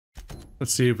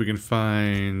Let's see if we can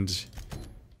find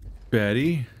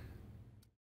Betty.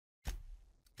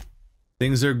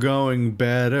 Things are going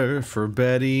better for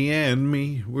Betty and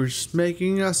me. We're just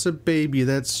making us a baby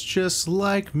that's just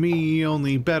like me,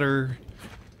 only better.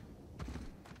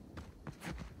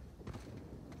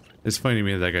 It's funny to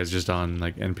me that guy's just on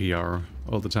like NPR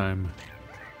all the time.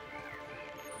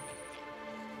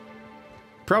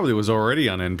 Probably was already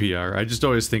on NPR. I just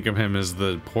always think of him as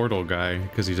the Portal guy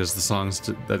because he does the songs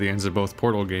at the ends of both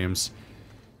Portal games.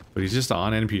 But he's just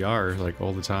on NPR like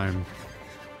all the time.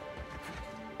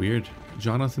 Weird.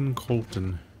 Jonathan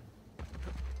Colton.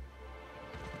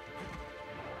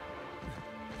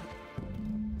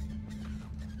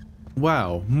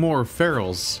 Wow, more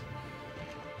ferals.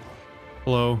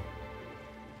 Hello.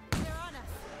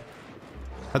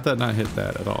 How'd that not hit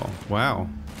that at all? Wow.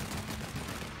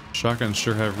 Shotguns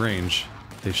sure have range.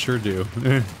 They sure do.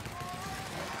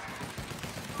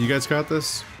 You guys got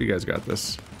this? You guys got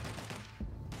this.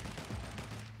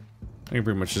 I can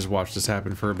pretty much just watch this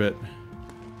happen for a bit.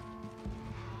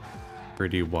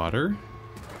 Pretty water.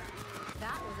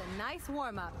 That was a nice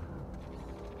warm-up.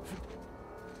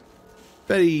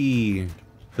 Betty,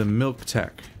 the milk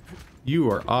tech. You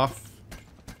are off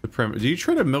the premise. Do you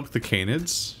try to milk the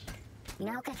canids?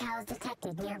 No cacaos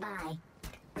detected nearby.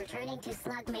 Returning to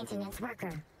slug maintenance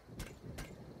worker.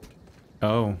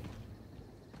 Oh.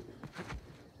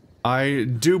 I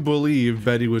do believe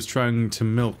Betty was trying to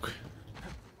milk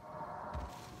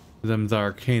them the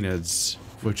arcanids.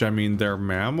 Which, I mean, they're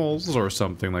mammals or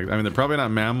something like that. I mean, they're probably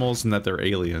not mammals and that they're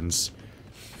aliens.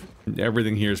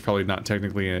 Everything here is probably not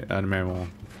technically a mammal.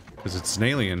 Because it's an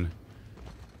alien.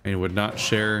 And it would not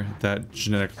share that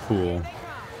genetic pool.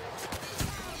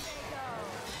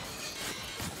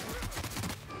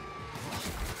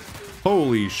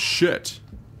 Holy shit.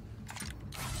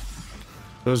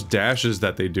 Those dashes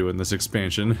that they do in this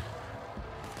expansion.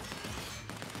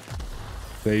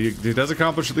 It does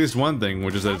accomplish at least one thing,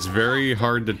 which is that it's very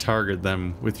hard to target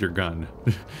them with your gun.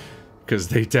 Because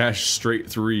they dash straight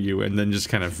through you and then just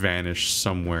kind of vanish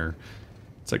somewhere.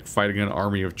 It's like fighting an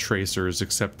army of tracers,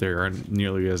 except they aren't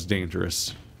nearly as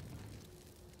dangerous.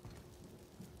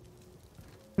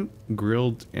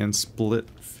 Grilled and split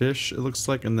fish, it looks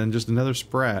like, and then just another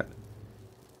sprat.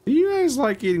 Do you guys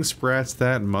like eating sprats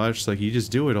that much? Like, you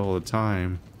just do it all the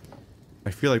time.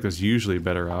 I feel like there's usually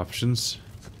better options.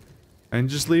 And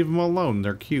just leave them alone,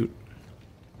 they're cute.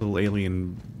 Little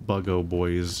alien buggo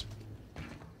boys.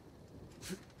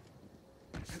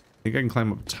 I think I can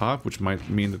climb up top, which might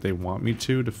mean that they want me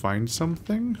to find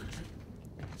something.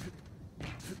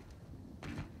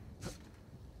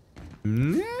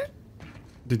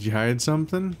 Did you hide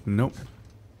something? Nope.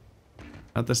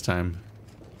 Not this time.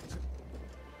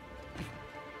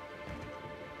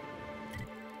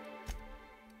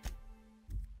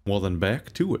 Well then,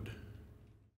 back to it.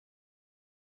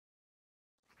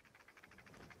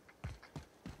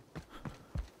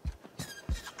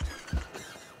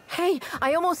 Hey,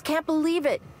 I almost can't believe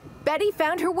it. Betty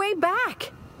found her way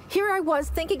back. Here I was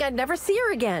thinking I'd never see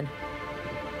her again.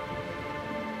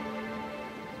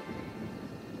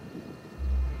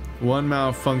 One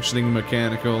malfunctioning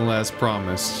mechanical as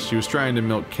promised. She was trying to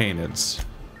milk canids.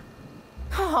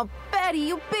 Oh, Betty,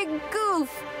 you big goof.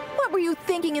 What were you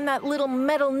thinking in that little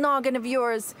metal noggin of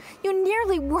yours? You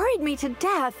nearly worried me to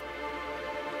death.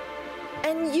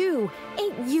 And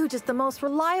ain't you just the most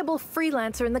reliable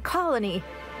freelancer in the colony?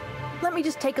 Let me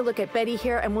just take a look at Betty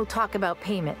here and we'll talk about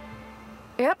payment.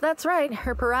 Yep, that's right.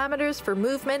 Her parameters for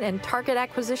movement and target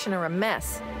acquisition are a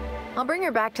mess. I'll bring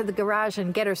her back to the garage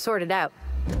and get her sorted out.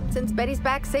 Since Betty's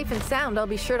back safe and sound, I'll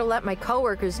be sure to let my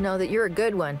coworkers know that you're a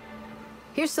good one.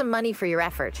 Here's some money for your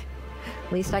effort.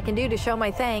 Least I can do to show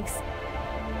my thanks.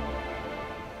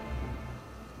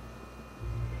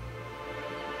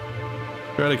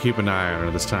 Try to keep an eye on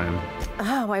her this time.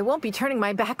 Oh, I won't be turning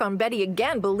my back on Betty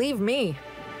again, believe me.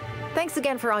 Thanks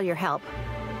again for all your help.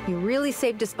 You really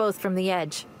saved us both from the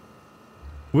edge.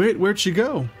 Wait, where'd she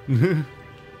go?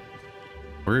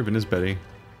 Where even is Betty?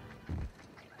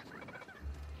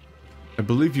 I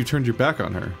believe you turned your back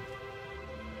on her.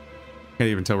 Can't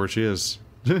even tell where she is.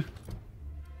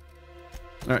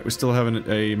 Alright, we still have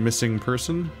a missing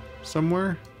person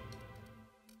somewhere.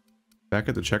 Back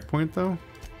at the checkpoint, though?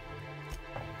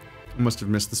 I must have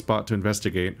missed the spot to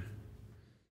investigate.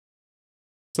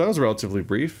 So that was relatively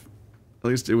brief. At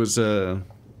least it was,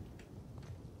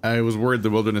 I was worried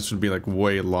the wilderness would be, like,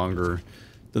 way longer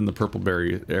than the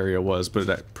Purpleberry area was, but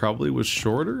that probably was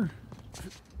shorter?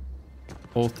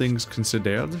 All things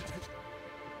considered.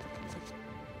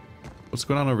 What's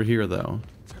going on over here, though?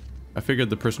 I figured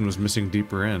the person was missing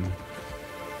deeper in.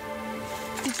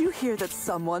 Did you hear that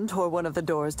someone tore one of the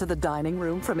doors to the dining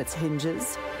room from its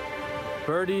hinges?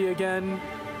 Birdie again?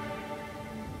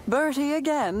 Bertie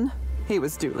again. He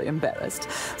was duly embarrassed.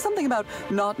 Something about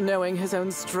not knowing his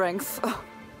own strength. Ugh.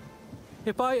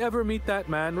 If I ever meet that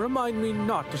man, remind me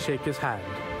not to shake his hand.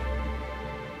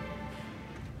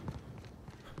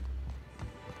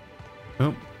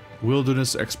 Oh,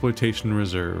 Wilderness Exploitation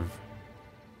Reserve.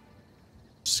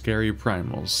 Scary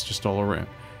primals, just all around.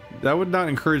 That would not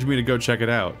encourage me to go check it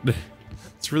out.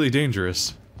 It's really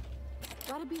dangerous.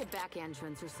 Gotta be a back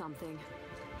entrance or something.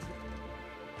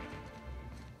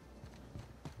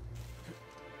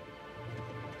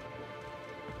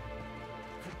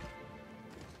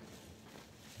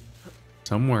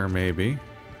 Somewhere, maybe.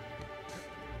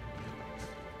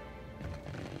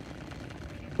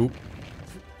 Oop.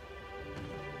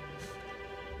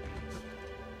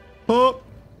 Oh!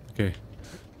 Okay.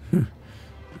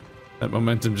 That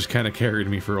momentum just kind of carried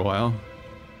me for a while.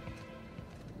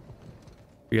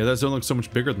 Yeah, that zone looks so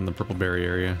much bigger than the Purple Berry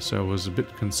area, so I was a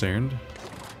bit concerned.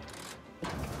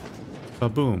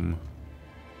 Ba-boom.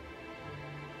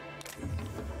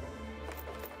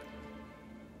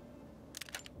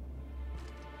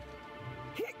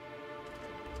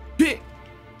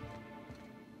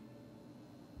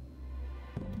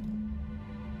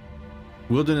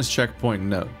 Wilderness checkpoint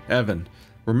note. Evan,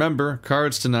 remember,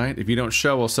 cards tonight. If you don't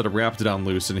show, I'll set a Raptidon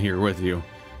loose in here with you.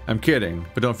 I'm kidding,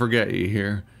 but don't forget, you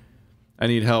hear? I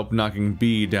need help knocking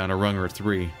B down a rung or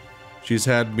 3. She's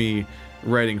had me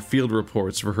writing field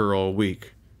reports for her all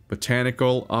week.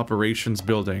 Botanical Operations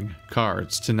Building.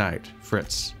 Cards tonight,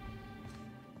 Fritz.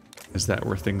 Is that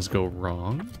where things go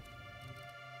wrong?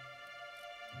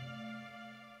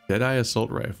 Deadeye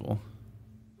Assault Rifle.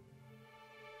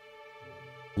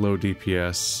 Low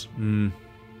DPS.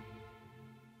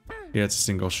 Yeah, it's a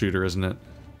single shooter, isn't it?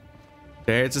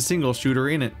 Yeah, it's a single shooter,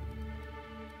 ain't it?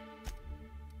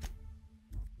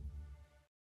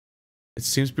 It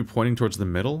seems to be pointing towards the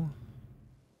middle.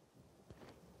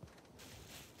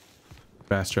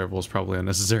 Fast travel is probably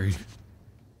unnecessary.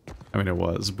 I mean, it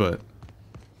was, but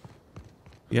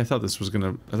yeah, I thought this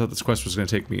quest was gonna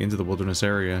take me into the wilderness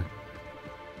area.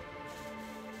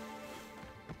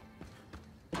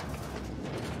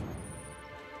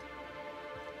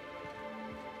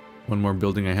 One more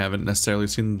building I haven't necessarily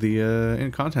seen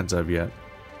the contents of yet.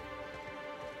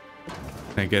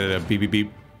 Can I get it a beep beep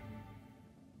beep?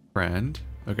 Friend?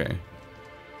 Okay.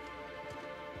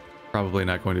 Probably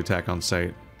not going to attack on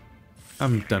sight.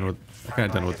 I'm kind of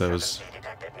done with those.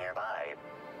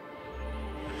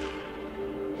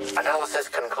 Analysis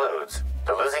concludes.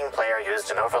 The losing player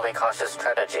used an overly cautious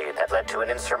strategy that led to an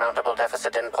insurmountable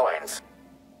deficit in points.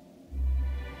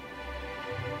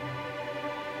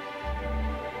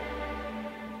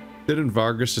 Didn't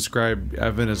Vargas describe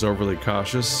Evan as overly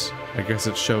cautious? I guess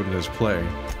it showed in his play.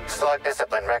 Slug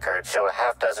discipline records show a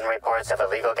half-dozen reports of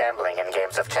illegal gambling in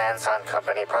games of chance on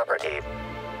company property.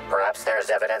 Perhaps there's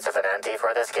evidence of an ante for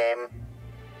this game?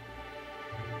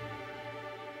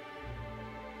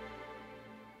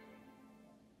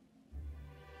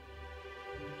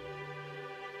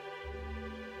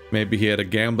 Maybe he had a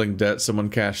gambling debt someone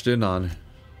cashed in on.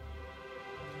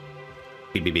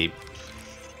 Beep beep beep.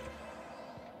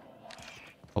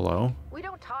 Hello? We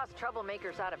don't toss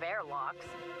troublemakers out of airlocks.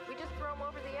 We just throw them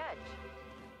over the edge.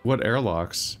 What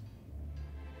airlocks?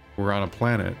 We're on a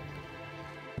planet.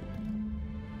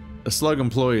 A Slug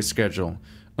employee schedule.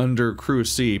 Under Crew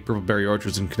C, Purple Berry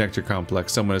Orchards and Connector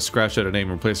Complex, someone has scratched out a name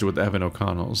and replaced it with Evan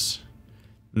O'Connell's.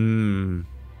 So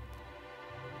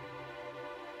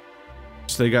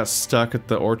they got stuck at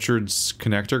the Orchards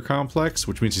Connector Complex,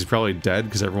 which means he's probably dead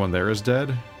because everyone there is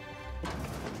dead.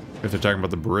 If they're talking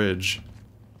about the bridge.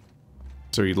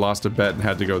 So he lost a bet and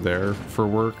had to go there for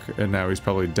work, and now he's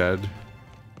probably dead.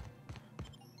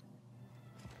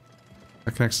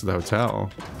 That connects to the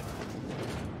hotel.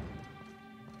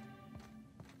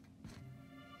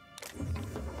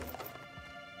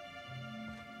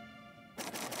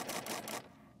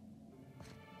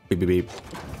 Beep beep beep.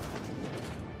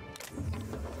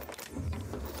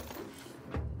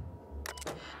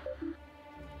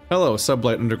 Hello,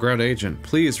 Sublight Underground Agent.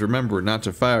 Please remember not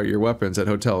to fire your weapons at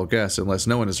hotel guests unless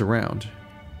no one is around.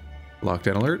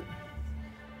 Lockdown alert.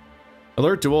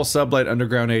 Alert to all Sublight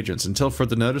Underground agents. Until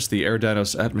further notice, the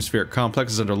Eridanos atmospheric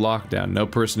complex is under lockdown. No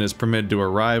person is permitted to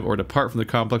arrive or depart from the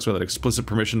complex without explicit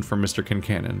permission from Mr.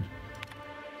 Kincannon.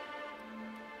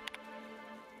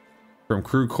 From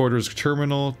crew quarters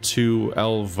terminal to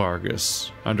L.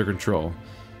 Vargas. Under control.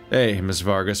 Hey, Miss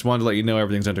Vargas. Wanted to let you know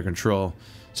everything's under control.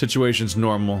 Situation's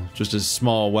normal, just a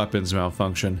small weapons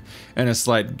malfunction, and a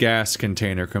slight gas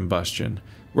container combustion.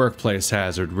 Workplace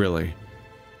hazard, really.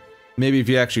 Maybe if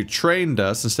you actually trained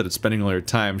us instead of spending all your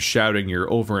time shouting your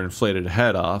overinflated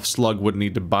head off, Slug would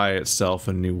need to buy itself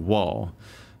a new wall.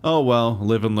 Oh well,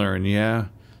 live and learn, yeah?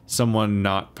 Someone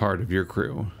not part of your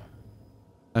crew.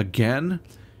 Again?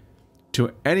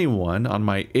 To anyone on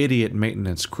my idiot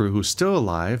maintenance crew who's still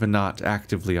alive and not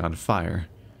actively on fire.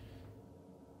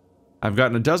 I've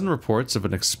gotten a dozen reports of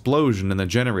an explosion in the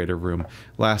generator room.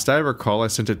 Last I recall, I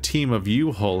sent a team of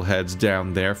U-Hull heads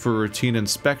down there for a routine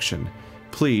inspection.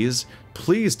 Please,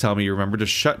 please tell me you remember to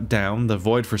shut down the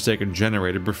void-forsaken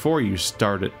generator before you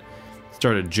started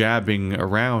jabbing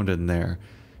around in there.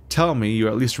 Tell me you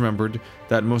at least remembered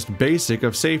that most basic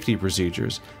of safety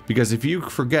procedures, because if you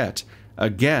forget,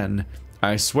 again,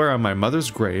 I swear on my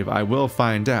mother's grave I will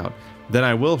find out. Then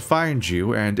I will find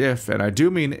you, and if, and I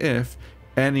do mean if,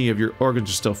 any of your organs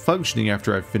are still functioning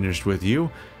after I've finished with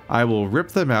you, I will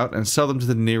rip them out and sell them to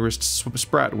the nearest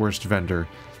Spratwurst vendor,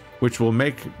 which will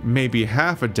make maybe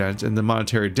half a dent in the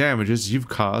monetary damages you've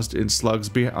caused in Slug's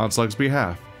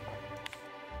behalf.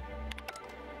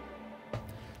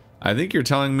 I think you're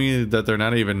telling me that they're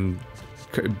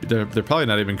probably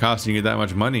not even costing you that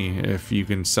much money if you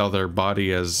can sell their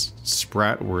body as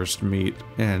Spratwurst meat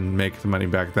and make the money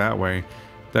back that way.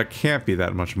 That can't be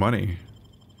that much money.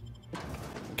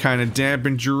 Kinda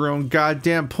dampened your own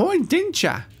goddamn point, didn't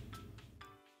ya?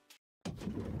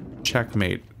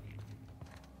 Checkmate.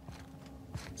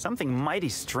 Something mighty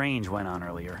strange went on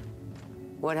earlier.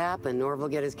 What happened? Norval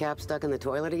get his cap stuck in the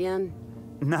toilet again?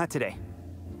 Not today.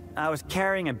 I was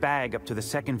carrying a bag up to the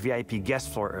second VIP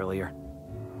guest floor earlier.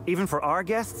 Even for our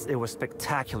guests, it was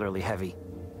spectacularly heavy.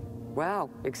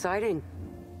 Wow, exciting.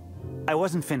 I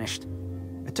wasn't finished.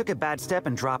 I took a bad step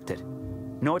and dropped it.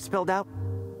 Know what spilled out?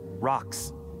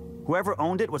 Rocks. Whoever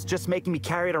owned it was just making me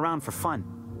carry it around for fun.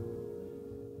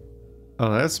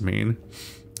 Oh, that's mean.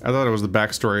 I thought it was the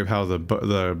backstory of how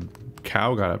the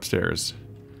cow got upstairs.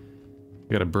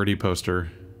 You got a birdie poster.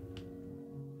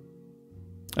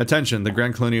 Attention, the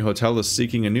Grand Colonial Hotel is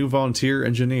seeking a new volunteer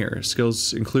engineer.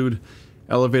 Skills include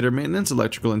elevator maintenance,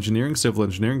 electrical engineering, civil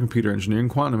engineering, computer engineering,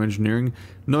 quantum engineering,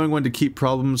 knowing when to keep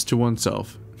problems to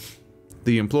oneself.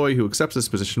 The employee who accepts this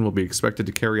position will be expected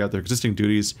to carry out their existing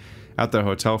duties at the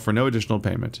hotel for no additional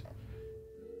payment.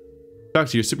 Talk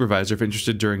to your supervisor if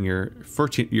interested during your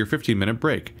 15-minute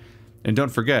break. And don't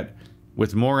forget,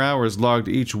 with more hours logged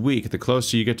each week, the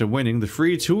closer you get to winning the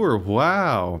free tour.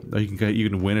 Wow! You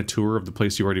can win a tour of the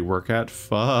place you already work at?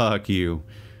 Fuck you.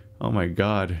 Oh my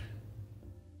god.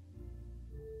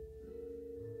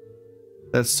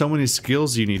 That's so many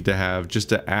skills you need to have just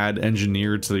to add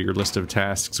engineer to your list of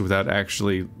tasks without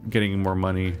actually getting more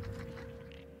money.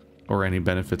 Or any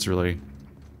benefits, really.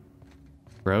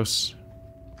 Gross.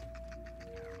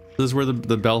 This is where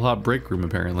the bellhop break room,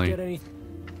 apparently. Get any...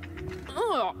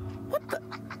 Oh, what the...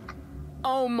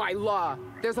 Oh my law,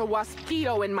 there's a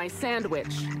mosquito in my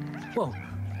sandwich. Whoa,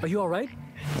 are you alright?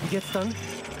 You get stung?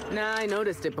 Nah, I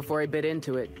noticed it before I bit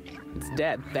into it. It's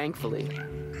dead, thankfully.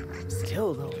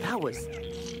 Still, though, that was...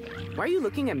 Why are you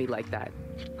looking at me like that?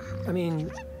 I mean,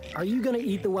 are you gonna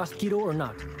eat the mosquito or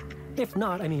not? If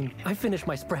not, I mean, I finished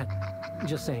my spread.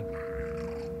 Just saying.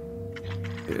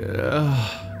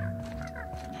 Yeah.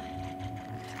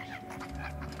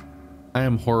 I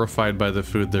am horrified by the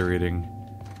food they're eating.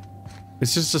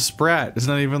 It's just a sprat. It's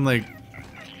not even like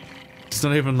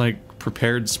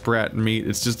prepared sprat meat.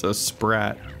 It's just a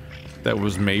sprat that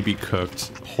was maybe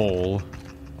cooked whole.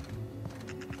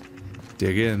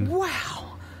 Dig in.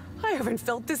 Wow, I haven't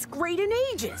felt this great in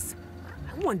ages.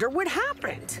 I wonder what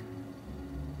happened.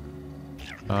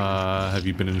 Have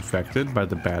you been infected by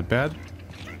the bad?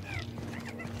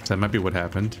 That might be what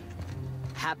happened.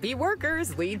 Happy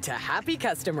workers lead to happy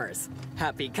customers.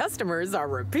 Happy customers are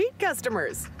repeat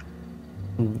customers.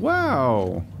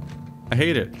 Wow. I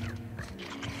hate it.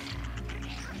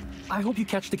 I hope you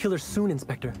catch the killer soon,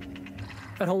 Inspector.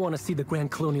 I don't want to see the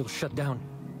Grand Colonial shut down.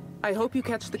 I hope you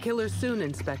catch the killer soon,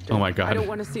 Inspector. Oh my god. I don't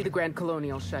want to see the Grand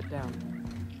Colonial shut down.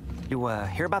 You,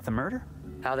 hear about the murder?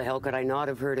 How the hell could I not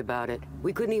have heard about it?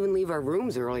 We couldn't even leave our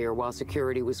rooms earlier while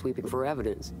security was sweeping for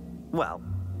evidence. Well,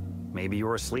 maybe you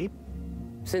were asleep?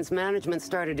 Since management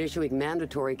started issuing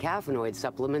mandatory caffeinoid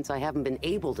supplements, I haven't been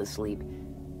able to sleep.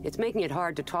 It's making it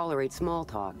hard to tolerate small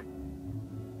talk.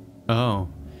 Oh.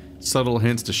 Subtle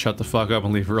hints to shut the fuck up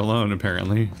and leave her alone,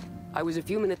 apparently. I was a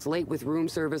few minutes late with room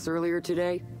service earlier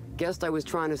today. Guest I was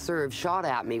trying to serve shot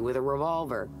at me with a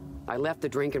revolver. I left the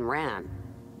drink and ran.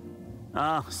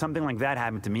 Something like that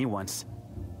happened to me once.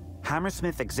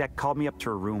 Hammersmith exec called me up to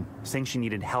her room, saying she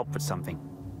needed help with something.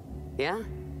 Yeah?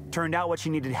 Turned out what she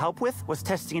needed help with was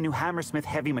testing a new Hammersmith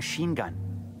heavy machine gun.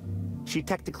 She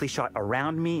technically shot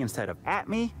around me instead of at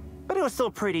me, but it was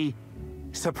still pretty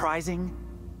Surprising?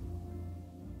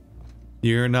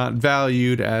 You're not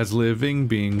valued as living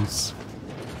beings.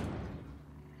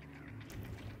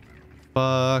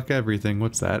 Fuck everything.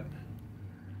 What's that?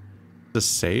 The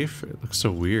safe? It looks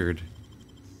so weird.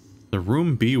 The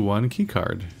room B1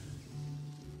 keycard.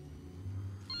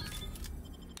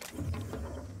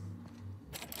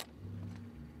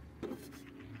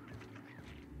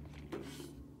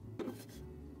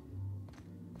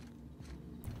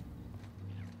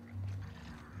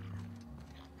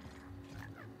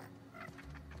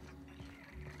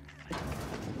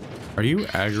 Are you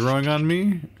aggroing on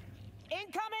me?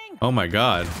 Incoming! Oh my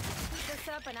god. Keep this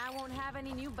up and I won't have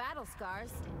any new battle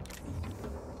scars.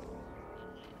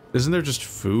 Isn't there just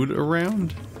food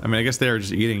around? I mean, I guess they are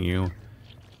just eating you.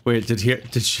 Wait, did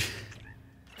she...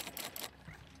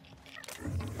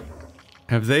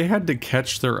 Have they had to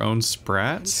catch their own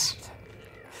sprats?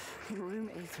 Room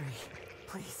A3,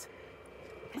 please.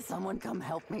 Someone come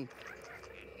help me.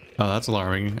 Oh, that's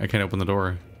alarming. I can't open the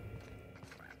door.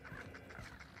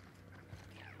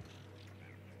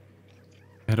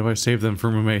 How do I save them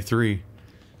from room A3?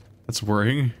 That's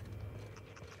worrying.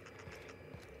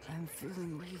 I'm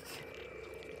feeling weak.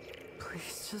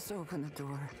 Please just open the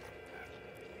door.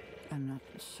 I'm not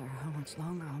sure how much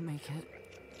longer I'll make it.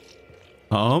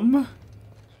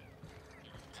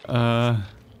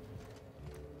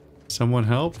 Someone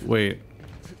help? Wait.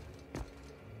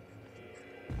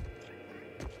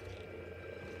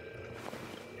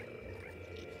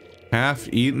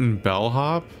 Half-eaten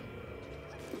bellhop?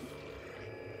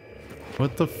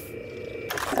 What the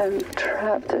f- I'm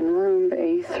trapped in room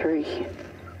A3.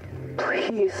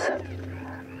 Please,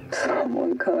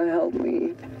 someone come help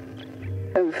me.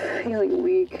 I'm feeling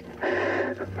weak.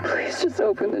 Please just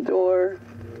open the door.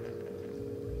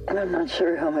 And I'm not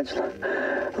sure how much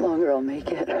longer I'll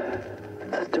make it.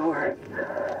 The door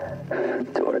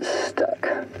is stuck.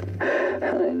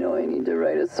 And I know I need to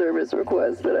write a service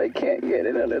request, but I can't get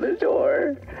it under the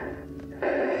door.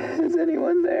 Is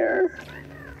anyone there?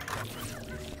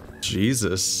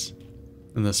 Jesus.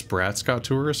 And the sprats got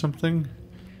to her or something?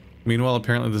 Meanwhile,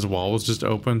 apparently this wall was just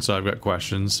open, so I've got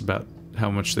questions about how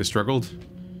much they struggled.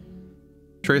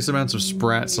 Trace amounts of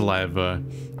sprat saliva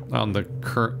on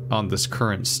this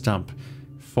current stump.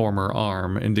 Former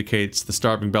arm indicates the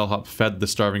starving bellhop fed the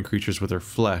starving creatures with her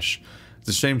flesh. It's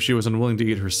a shame she was unwilling to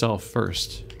eat herself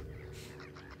first.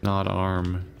 Not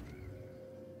arm.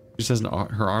 She just has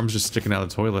her arm's just sticking out of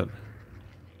the toilet.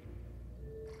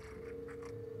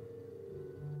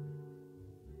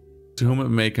 To whom it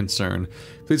may concern,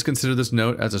 please consider this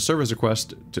note as a service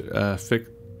request to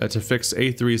fix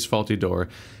A3's faulty door.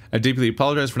 I deeply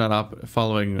apologize for not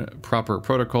following proper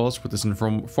protocols with this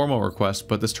informal request,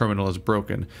 but this terminal is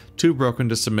broken. Too broken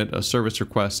to submit a service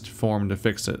request form to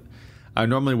fix it. I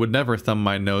normally would never thumb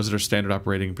my nose at our standard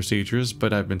operating procedures,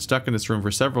 but I've been stuck in this room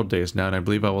for several days now, and I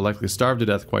believe I will likely starve to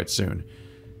death quite soon.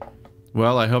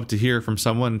 Well, I hope to hear from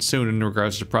someone soon in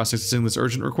regards to processing this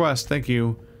urgent request. Thank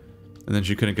you. And then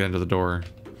she couldn't get into the door.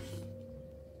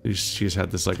 She's had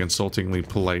this, like, insultingly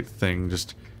polite thing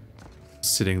just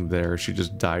sitting there. She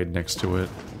just died next to it.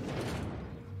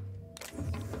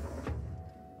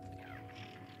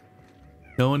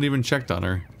 No one even checked on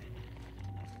her.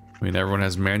 I mean, everyone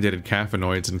has mandated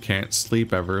caffeinoids and can't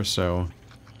sleep ever, so...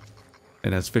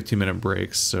 And has 15-minute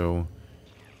breaks, so...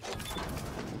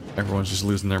 Everyone's just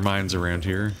losing their minds around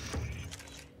here.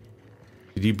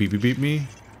 Did you beep me?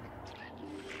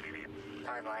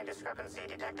 Timeline discrepancy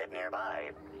detected nearby.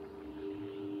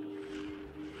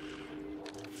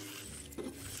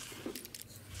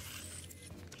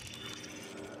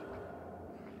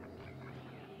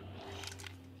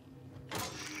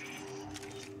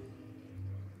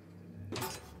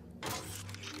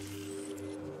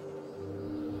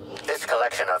 This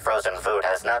collection of frozen food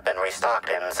has not been restocked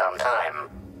in some time.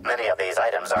 Many of these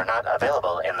items are not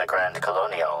available in the Grand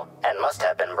Colonial, and must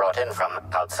have been brought in from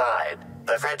outside.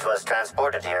 The fridge was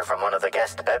transported here from one of the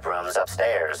guest bedrooms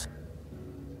upstairs.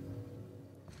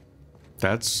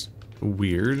 That's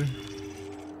weird.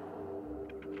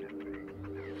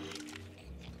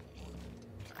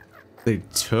 They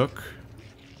took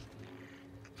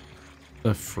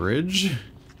the fridge?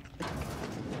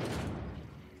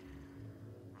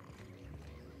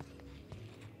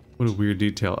 What a weird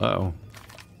detail. Uh-oh.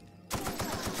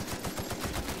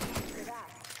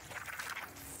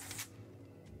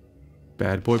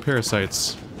 Bad boy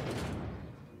parasites.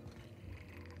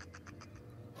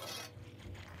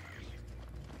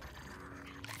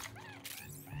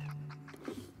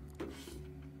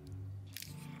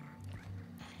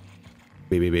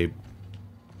 Babe.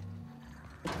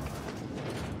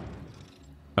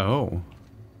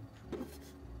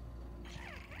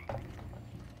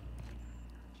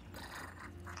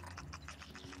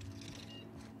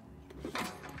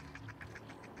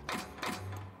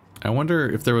 wonder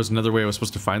if there was another way I was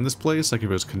supposed to find this place, like if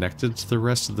it was connected to the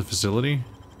rest of the facility.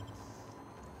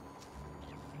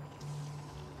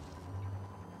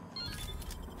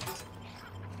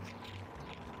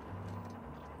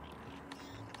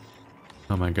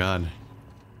 Oh my god.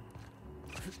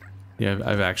 Yeah,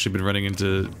 I've actually been running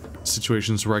into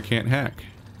situations where I can't hack.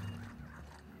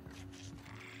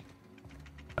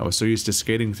 I was so used to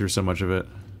skating through so much of it.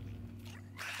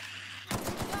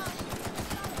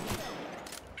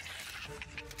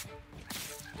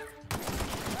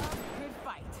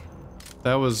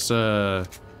 That was,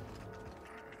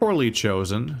 poorly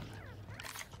chosen.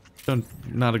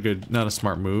 Not a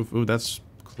smart move. Ooh, that's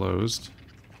closed.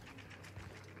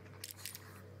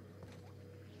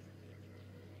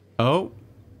 Oh.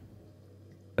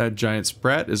 That giant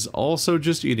sprat is also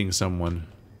just eating someone.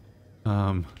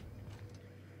 You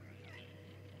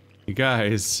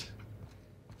guys.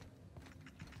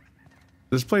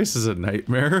 This place is a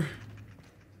nightmare.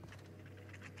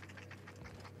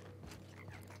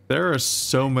 There are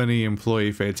so many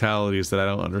employee fatalities that I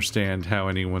don't understand how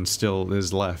anyone still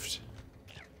is left.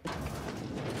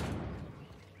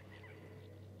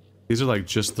 These are like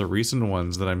just the recent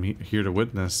ones that I'm here to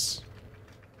witness.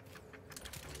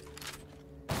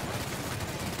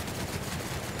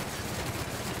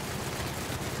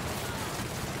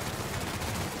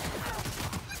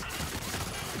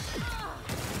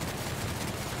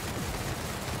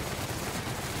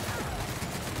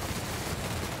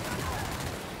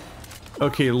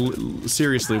 Okay,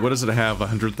 seriously, what does it have?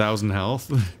 100,000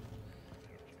 health?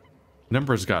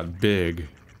 Numbers got big.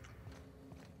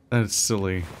 That's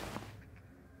silly.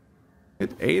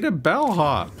 It ate a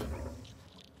bellhop.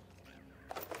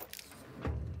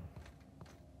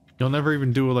 You'll never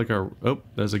even do like a... Oh,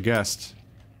 there's a guest.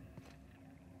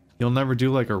 You'll never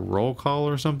do like a roll call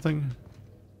or something?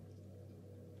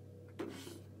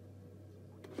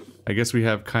 I guess we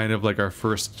have kind of like our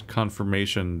first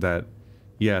confirmation that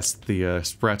yes, the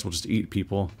sprats will just eat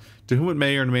people, to whom it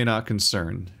may or may not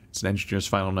concern. It's an engineer's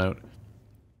final note.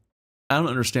 I don't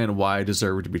understand why I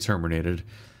deserve to be terminated.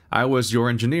 I was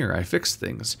your engineer. I fixed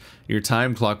things. Your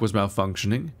time clock was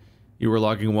malfunctioning. You were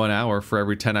logging 1 hour for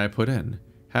every 10 I put in.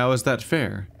 How is that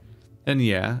fair? And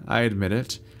yeah, I admit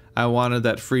it. I wanted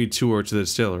that free tour to the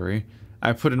distillery.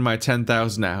 I put in my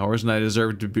 10,000 hours, and I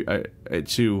deserved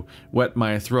to wet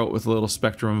my throat with a little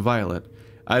Spectrum Violet.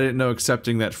 I didn't know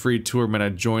accepting that free tour meant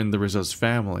I'd join the Rizzo's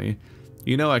family.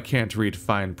 You know I can't read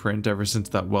fine print ever since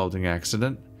that welding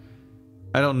accident.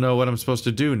 I don't know what I'm supposed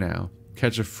to do now.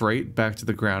 Catch a freight back to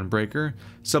the Groundbreaker?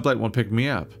 Sublight won't pick me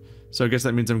up. So I guess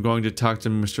that means I'm going to talk to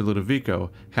Mr.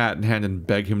 Ludovico, hat in hand, and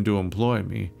beg him to employ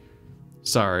me.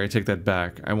 Sorry, I take that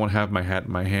back. I won't have my hat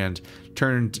in my hand. I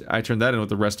turned that in with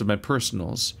the rest of my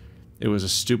personals. It was a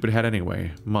stupid hat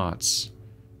anyway. Mott's.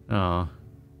 Aw.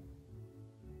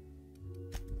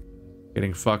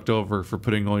 Getting fucked over for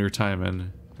putting all your time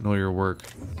in and all your work.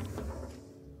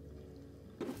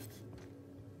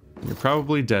 You're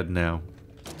probably dead now.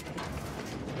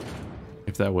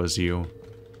 If that was you.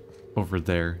 Over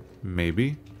there,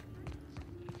 maybe?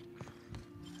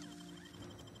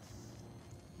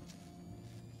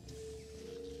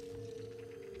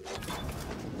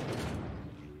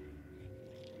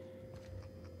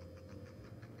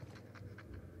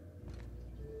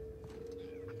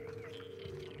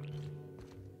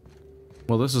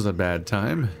 Well, this is a bad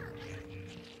time.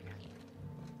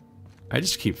 I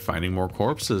just keep finding more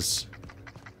corpses.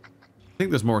 I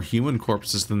think there's more human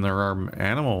corpses than there are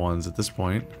animal ones at this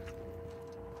point.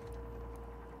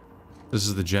 This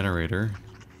is the generator.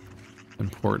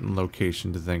 Important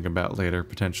location to think about later,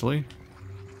 potentially.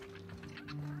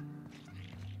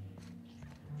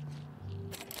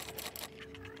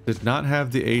 Did not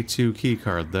have the A2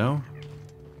 keycard, though.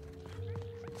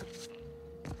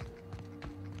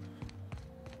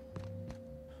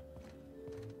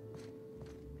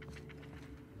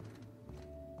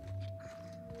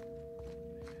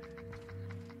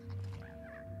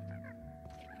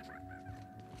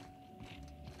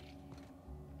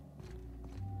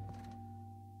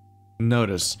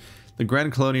 Notice, the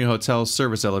Grand Colonial Hotel's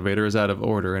service elevator is out of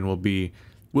order and will be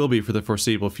for the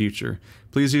foreseeable future.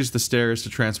 Please use the stairs to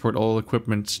transport all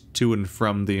equipment to and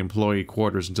from the employee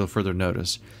quarters until further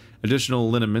notice. Additional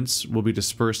liniments will be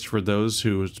dispersed for those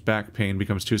whose back pain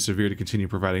becomes too severe to continue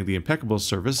providing the impeccable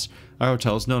service our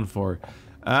hotel is known for.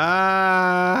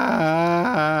 Ah!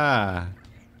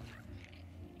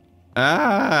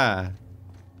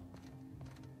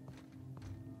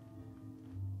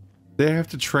 They have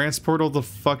to transport all the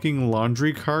fucking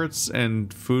laundry carts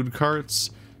and food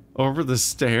carts over the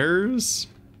stairs?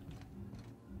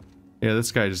 Yeah,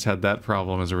 this guy just had that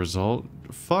problem as a result.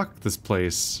 Fuck this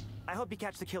place. hope you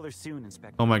catch the killer soon,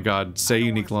 Inspector. Oh my god, say I don't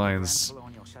unique wanna see the lines. Grand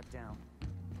Colonial shut down.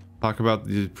 Talk about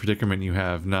the predicament you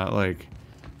have, not like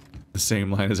the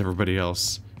same line as everybody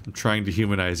else. I'm trying to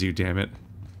humanize you, damn it.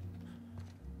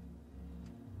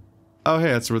 Oh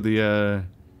hey, that's where the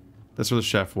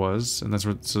chef was, and that's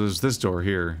where, so there's this door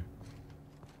here.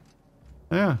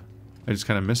 Yeah, I just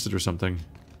kind of missed it or something.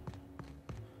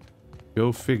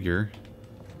 Go figure.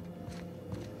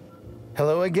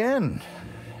 Hello again.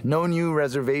 No new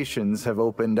reservations have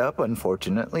opened up,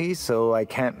 unfortunately, so I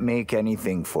can't make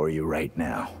anything for you right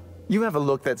now. You have a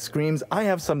look that screams, I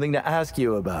have something to ask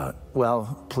you about.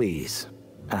 Well, please,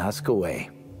 ask away.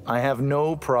 I have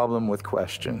no problem with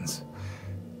questions.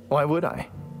 Why would I?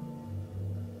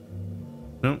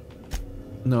 Nope.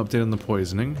 No update on the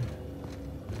poisoning.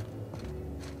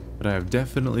 But I have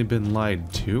definitely been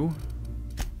lied to.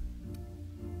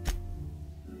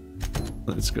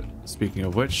 Let's go. Speaking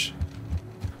of which,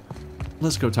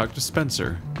 let's go talk to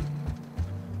Spencer.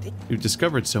 You've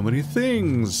discovered so many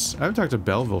things. I haven't talked to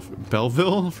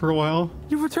Belleville for a while.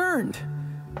 You returned.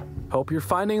 Hope you're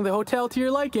finding the hotel to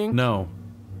your liking. No.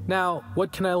 Now,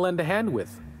 what can I lend a hand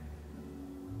with?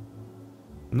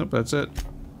 Nope, that's it.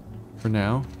 For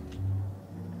now.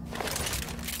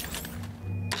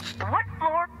 What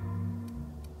floor?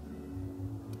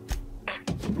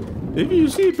 If you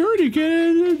see Birdie, get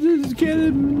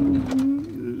an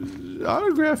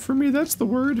autograph for me, that's the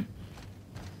word.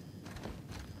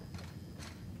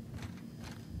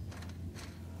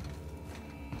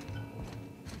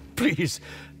 Please,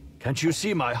 can't you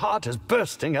see my heart is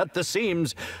bursting at the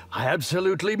seams? I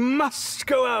absolutely must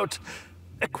go out.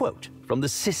 A quote from the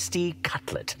Sisty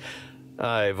Cutlet.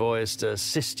 I voiced a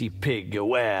Sisty pig,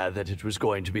 aware that it was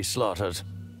going to be slaughtered.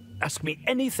 Ask me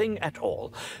anything at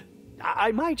all.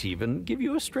 I might even give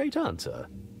you a straight answer.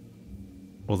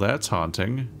 Well, that's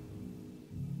haunting.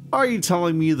 Are you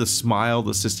telling me the smile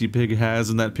the Sisty pig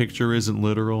has in that picture isn't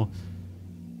literal?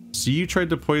 So you tried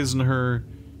to poison her,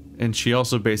 and she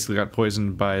also basically got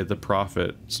poisoned by the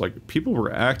Prophet. It's like, people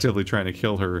were actively trying to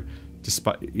kill her,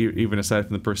 despite, even aside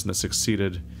from the person that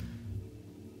succeeded.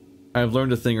 I've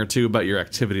learned a thing or two about your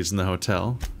activities in the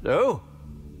hotel. Oh,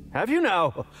 have you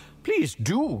now? Please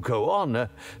do go on.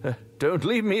 Don't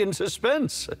leave me in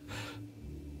suspense.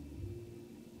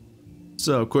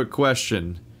 So, quick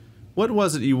question. What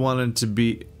was it you wanted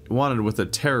with a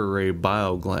terror ray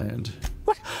bile gland?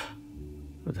 What?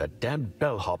 That damned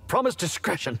bellhop promised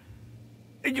discretion.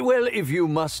 Well, if you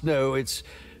must know, it's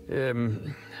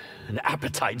an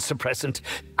appetite suppressant.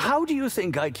 How do you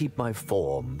think I keep my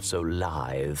form so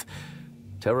lithe?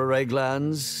 Terror ray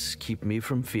glands keep me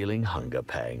from feeling hunger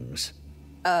pangs.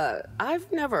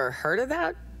 I've never heard of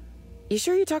that. You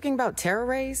sure you're talking about terror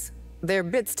rays? Their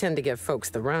bits tend to give folks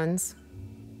the runs.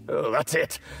 Oh, that's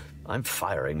it. I'm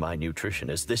firing my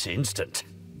nutritionist this instant.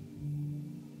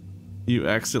 You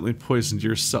accidentally poisoned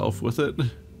yourself with it?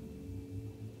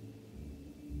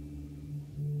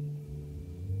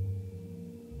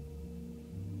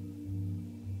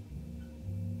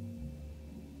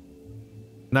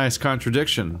 Nice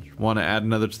contradiction. Want to add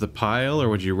another to the pile, or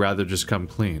would you rather just come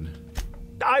clean?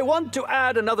 I want to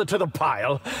add another to the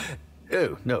pile.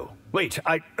 Oh, no. Wait,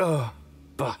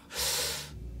 bah.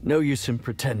 No use in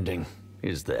pretending,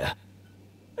 is there?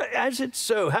 As it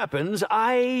so happens,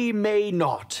 I may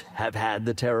not have had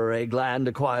the terror ray gland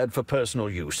acquired for personal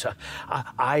use.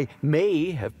 I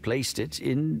may have placed it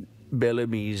in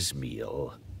Bellamy's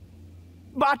meal.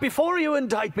 But before you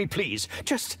indict me, please,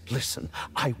 just listen.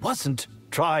 I wasn't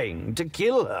trying to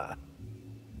kill her.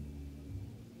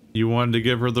 You wanted to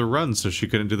give her the run so she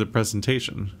couldn't do the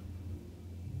presentation.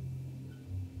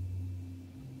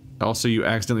 Also, you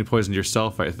accidentally poisoned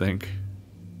yourself, I think.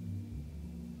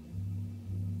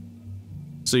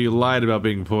 So you lied about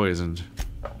being poisoned.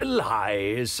 Lie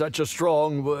is such a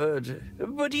strong word.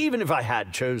 But even if I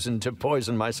had chosen to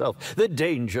poison myself, the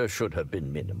danger should have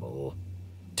been minimal.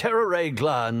 Terror ray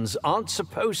glands aren't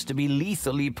supposed to be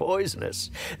lethally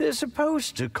poisonous. They're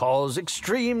supposed to cause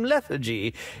extreme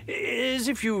lethargy, as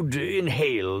if you'd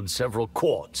inhaled several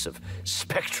quarts of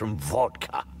Spectrum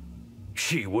vodka.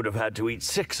 She would have had to eat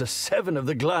 6 or 7 of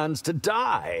the glands to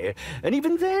die, and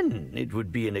even then it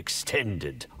would be an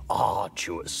extended,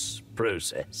 arduous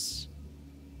process.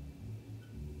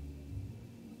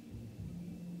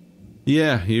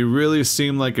 Yeah, you really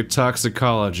seem like a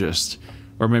toxicologist.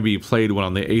 Or maybe you played one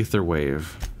on the Aether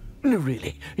Wave. No,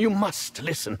 really, you must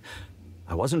listen.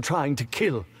 I wasn't trying to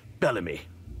kill Bellamy.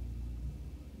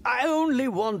 I only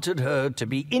wanted her to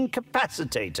be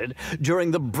incapacitated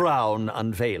during the Brown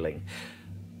unveiling.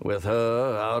 With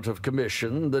her out of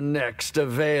commission, the next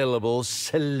available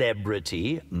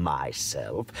celebrity,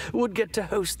 myself, would get to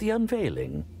host the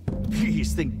unveiling.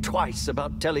 Please think twice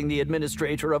about telling the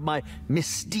administrator of my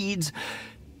misdeeds.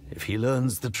 If he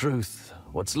learns the truth,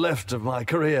 what's left of my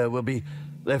career will be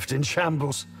left in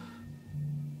shambles.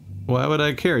 Why would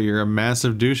I care? You're a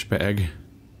massive douchebag.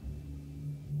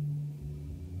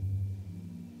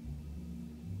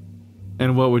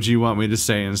 And what would you want me to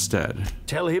say instead?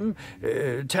 Tell him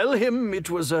it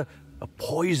was a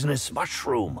poisonous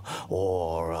mushroom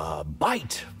or a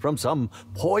bite from some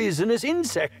poisonous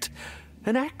insect.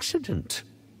 An accident.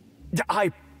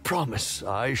 I promise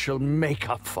I shall make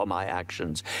up for my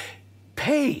actions.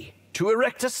 Pay to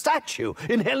erect a statue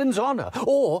in Helen's honor,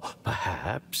 or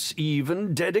perhaps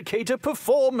even dedicate a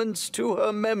performance to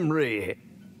her memory.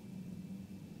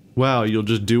 Wow, you'll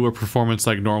just do a performance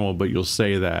like normal, but you'll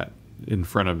say that in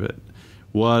front of it.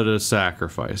 What a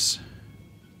sacrifice.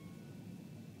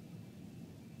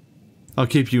 I'll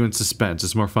keep you in suspense.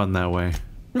 It's more fun that way.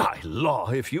 My law,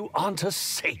 if you aren't a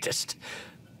sadist.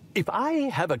 If I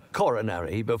have a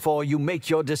coronary before you make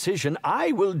your decision,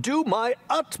 I will do my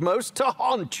utmost to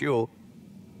haunt you.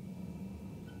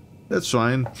 That's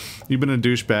fine. You've been a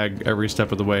douchebag every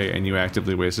step of the way, and you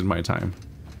actively wasted my time.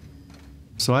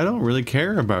 So I don't really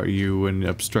care about you and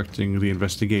obstructing the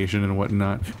investigation and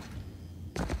whatnot.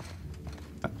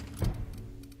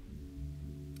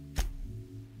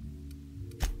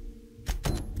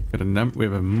 We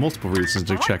have multiple reasons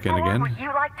to check in again. What floor would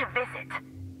you like to visit?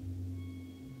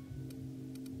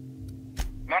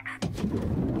 Next.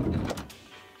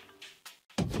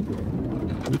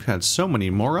 We've had so many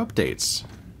more updates.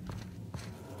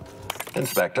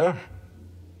 Inspector.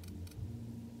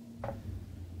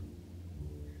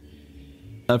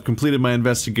 I've completed my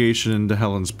investigation into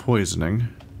Helen's poisoning.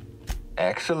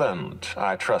 Excellent.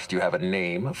 I trust you have a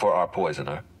name for our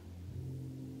poisoner.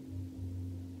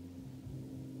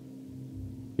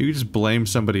 You could just blame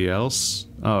somebody else?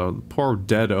 Oh, poor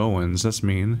dead Owens, that's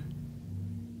mean.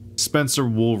 Spencer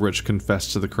Woolrich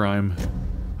confessed to the crime.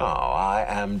 Oh, I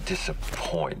am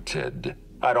disappointed.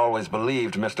 I'd always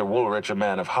believed Mr. Woolrich a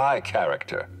man of high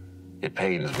character. It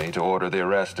pains me to order the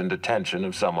arrest and detention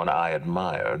of someone I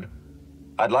admired.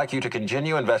 I'd like you to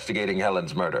continue investigating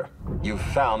Helen's murder. You've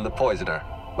found the poisoner,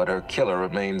 but her killer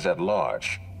remains at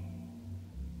large.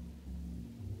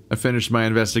 I finished my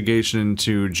investigation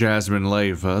into Jasmine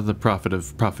Leyva, the prophet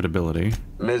of profitability.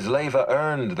 Ms. Leyva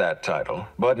earned that title,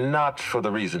 but not for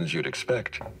the reasons you'd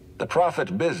expect. The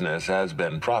profit business has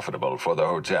been profitable for the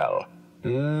hotel.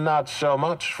 Not so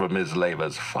much for Ms.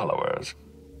 Leyva's followers.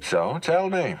 So, tell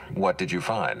me, what did you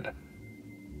find?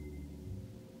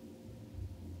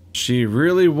 She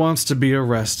really wants to be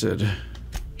arrested.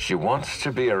 She wants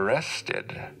to be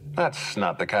arrested? That's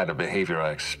not the kind of behavior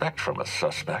I expect from a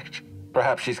suspect.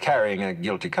 Perhaps she's carrying a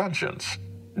guilty conscience.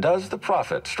 Does the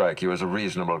prophet strike you as a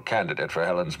reasonable candidate for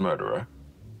Helen's murderer?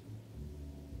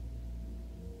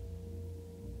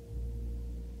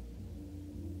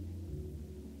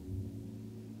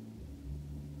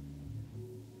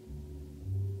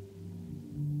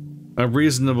 A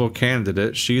reasonable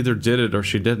candidate. She either did it or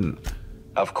she didn't.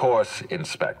 Of course,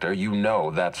 Inspector, you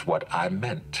know that's what I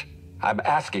meant. I'm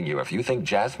asking you if you think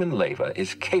Jasmine Leyva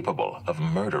is capable of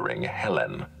murdering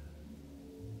Helen.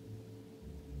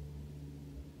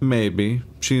 Maybe.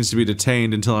 She needs to be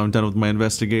detained until I'm done with my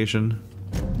investigation.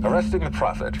 Arresting the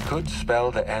prophet could spell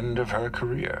the end of her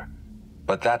career.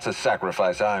 But that's a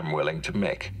sacrifice I'm willing to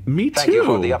make. Me too. Thank you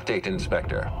for the update,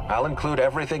 Inspector. I'll include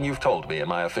everything you've told me in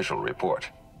my official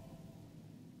report.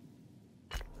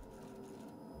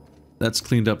 That's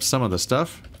cleaned up some of the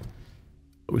stuff.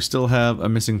 But we still have a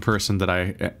missing person that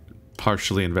I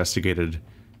partially investigated,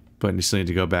 but you still need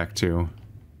to go back to.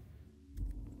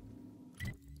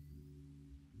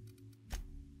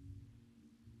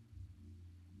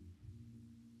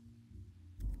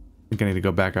 I think I need to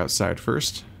go back outside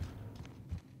first.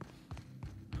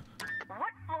 What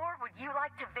floor would you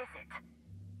like to visit?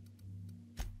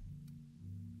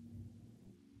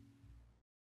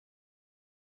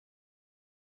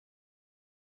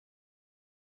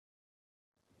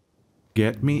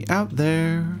 Get me out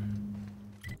there.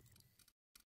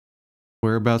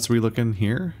 Whereabouts are we looking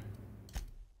here?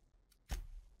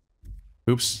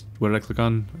 Oops, what did I click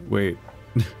on? Wait.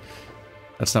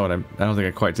 That's not what I don't think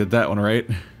I quite did that one right.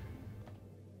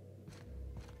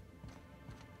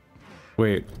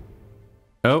 Wait.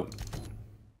 Oh.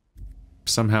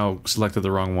 Somehow selected the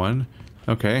wrong one.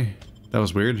 Okay. That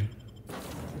was weird.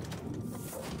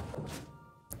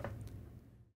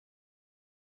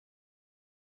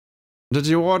 Did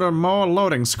you order more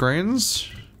loading screens?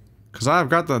 Because I've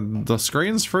got the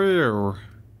screens for you.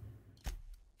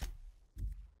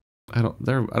 I don't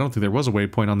think there was a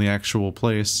waypoint on the actual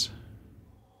place.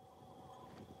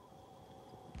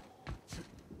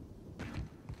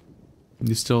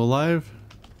 You still alive?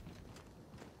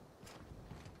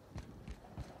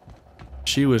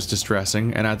 She was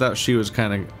distressing, and I thought she was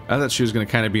gonna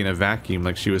kind of be in a vacuum,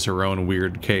 like she was her own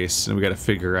weird case, and we gotta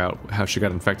figure out how she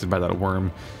got infected by that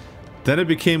worm. Then it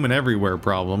became an everywhere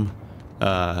problem.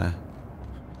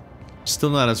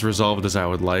 Still not as resolved as I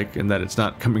would like, and that it's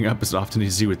not coming up as often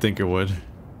as you would think it would.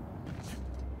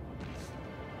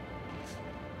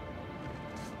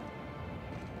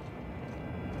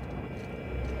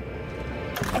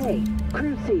 Hey,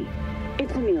 Crew C,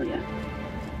 it's Amelia.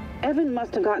 Evan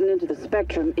must have gotten into the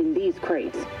Spectrum in these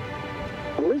crates.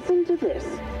 Listen to this.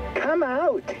 Come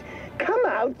out! Come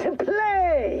out to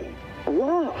play!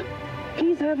 Wow,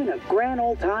 he's having a grand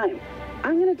old time.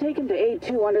 I'm gonna take him to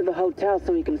A2 under the hotel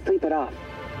so he can sleep it off.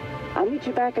 I'll meet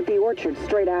you back at the orchard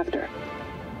straight after.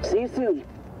 See you soon.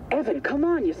 Evan, come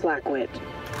on, you slackwit.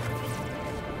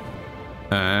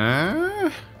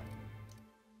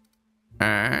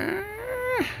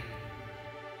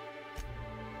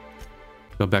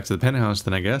 Go back to the penthouse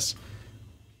then, I guess.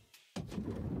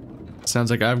 Sounds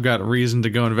like I've got reason to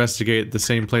go investigate the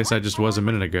same place I just was a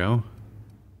minute ago.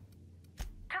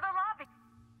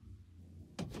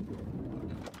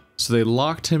 So they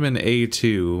locked him in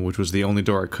A2, which was the only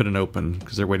door I couldn't open,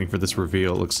 because they're waiting for this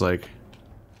reveal, it looks like.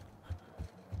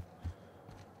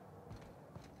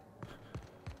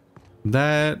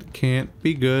 That can't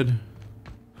be good.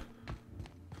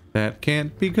 That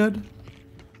can't be good.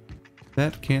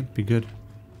 That can't be good.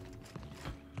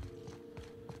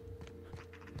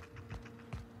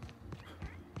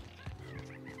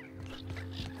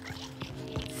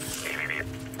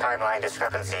 Timeline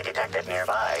discrepancy detected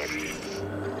nearby.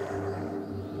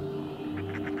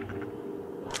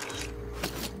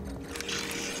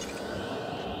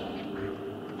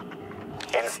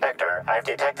 Inspector, I've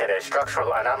detected a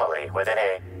structural anomaly within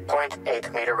a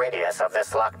 0.8 meter radius of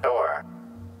this locked door.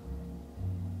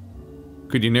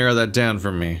 Could you narrow that down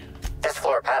for me? This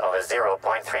floor panel is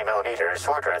 0.3 millimeters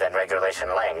shorter than regulation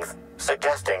length,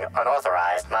 suggesting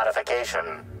unauthorized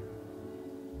modification.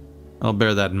 I'll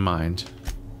bear that in mind.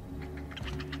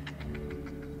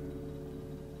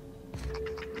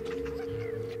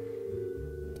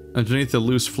 Underneath the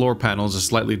loose floor panel is a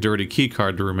slightly dirty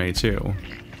keycard to room A2.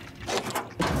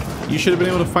 You should have been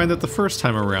able to find that the first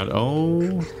time around.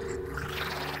 Oh.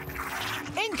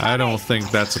 I don't think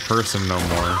that's a person no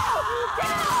more.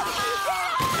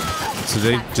 So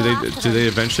do they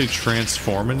eventually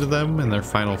transform into them in their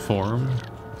final form?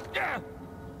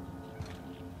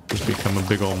 Just become a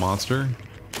big old monster?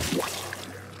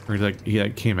 Or he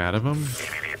came out of him?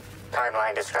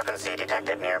 Timeline discrepancy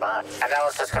detected nearby.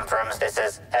 Analysis confirms this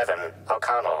is Evan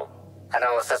O'Connell.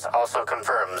 Analysis also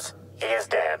confirms he is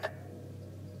dead.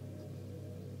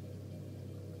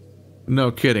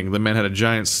 No kidding, the man had a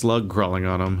giant slug crawling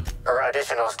on him. Per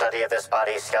additional study of this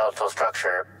body's skeletal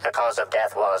structure, the cause of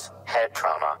death was head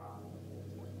trauma.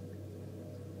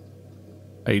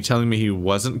 Are you telling me he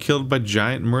wasn't killed by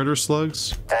giant murder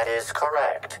slugs? That is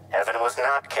correct. Evan was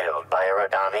not killed by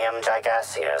Eridanium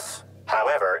gigaseus.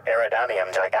 However,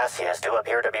 Eridanium gigaseus do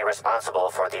appear to be responsible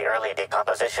for the early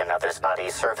decomposition of this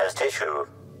body's surface tissue.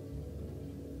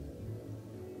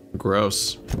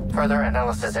 Gross. Further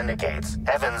analysis indicates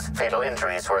Evan's fatal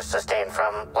injuries were sustained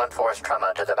from blunt force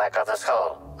trauma to the back of the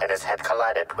skull, and his head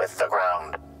collided with the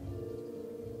ground.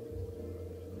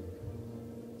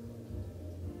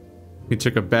 He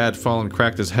took a bad fall and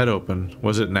cracked his head open.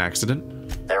 Was it an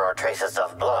accident? There are traces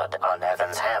of blood on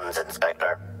Evan's hands,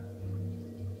 Inspector.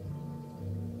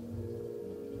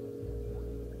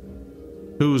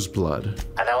 Whose blood?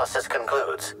 Analysis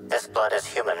concludes this blood is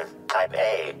human, type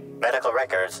A. Medical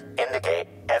records indicate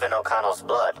Evan O'Connell's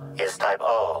blood is type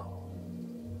O.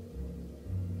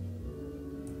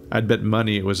 I'd bet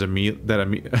money it was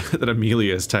that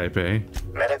Amelia's type A.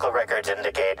 Medical records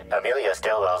indicate Amelia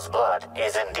Stillwell's blood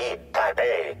is indeed type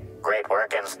A. Great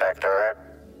work, Inspector.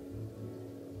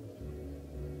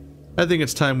 I think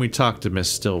it's time we talk to Miss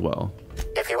Stillwell.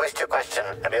 If you wish to question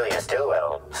Amelia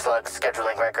Stillwell, Slug's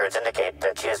scheduling records indicate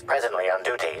that she is presently on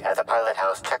duty at the pilot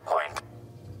house checkpoint.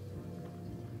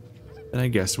 And I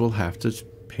guess we'll have to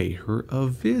pay her a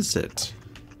visit.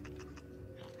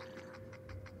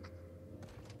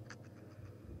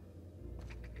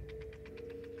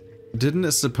 Didn't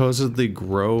it supposedly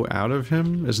grow out of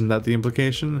him? Isn't that the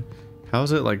implication? How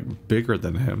is it, like, bigger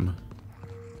than him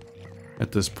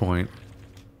at this point?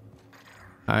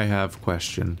 I have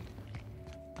question.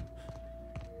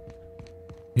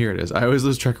 Here it is. I always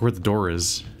lose track of where the door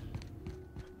is.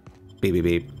 Beep, beep,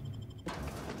 beep.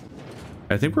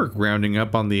 I think we're rounding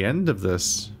up on the end of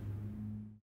this.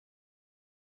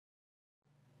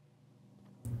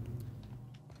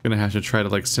 Gonna have to try to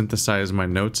like synthesize my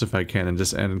notes if I can and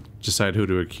decide who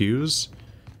to accuse.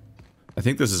 I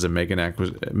think this is a make an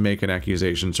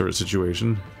accusation sort of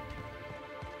situation.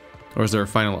 Or is there a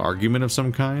final argument of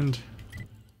some kind?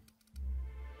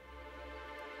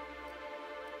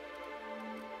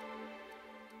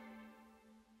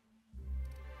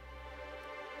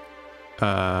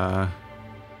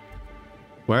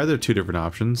 Why are there two different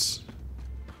options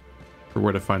for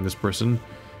where to find this person?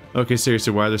 Okay,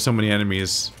 seriously, why are there so many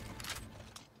enemies?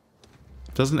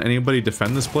 Doesn't anybody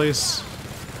defend this place?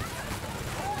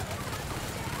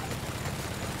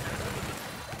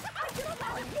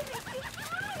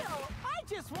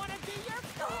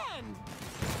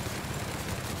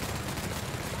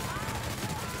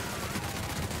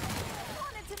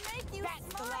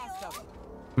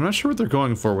 I'm not sure what they're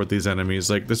going for with these enemies.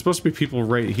 Like, there's supposed to be people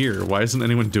right here. Why isn't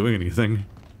anyone doing anything?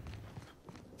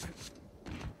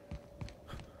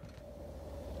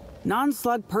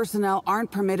 Non-slug personnel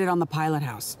aren't permitted on the pilot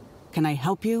house. Can I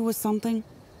help you with something?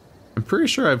 I'm pretty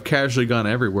sure I've casually gone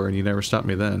everywhere and you never stopped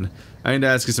me then. I need to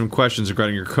ask you some questions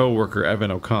regarding your co-worker, Evan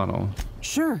O'Connell.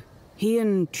 Sure. He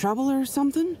in trouble or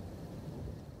something?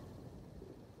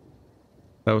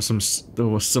 That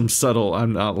was some subtle,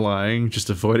 I'm not lying, just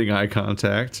avoiding eye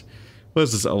contact. What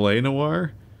is this, LA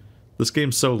Noir? This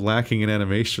game's so lacking in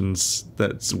animations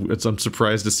that I'm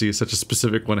surprised to see such a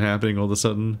specific one happening all of a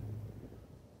sudden.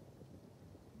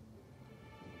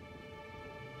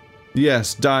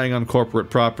 Yes, dying on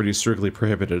corporate property is strictly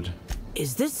prohibited.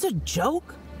 Is this a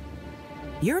joke?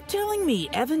 You're telling me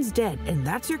Evan's dead and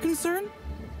that's your concern?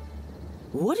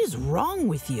 What is wrong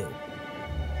with you?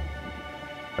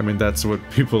 I mean, that's what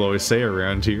people always say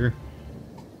around here.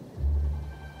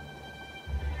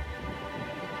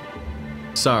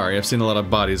 Sorry, I've seen a lot of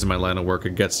bodies in my line of work.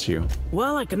 It gets to you.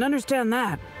 Well, I can understand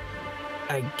that.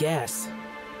 I guess.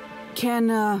 Can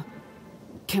I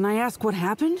ask what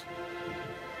happened?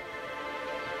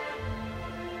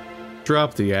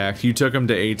 Drop the act. You took him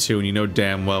to A2 and you know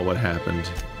damn well what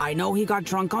happened. I know he got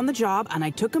drunk on the job and I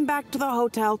took him back to the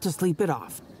hotel to sleep it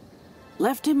off.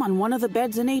 Left him on one of the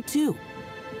beds in A2.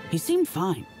 He seemed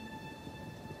fine.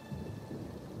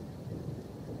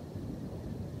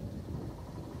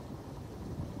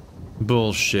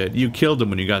 Bullshit. You killed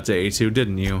him when you got to A2,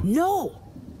 didn't you? No!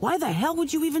 Why the hell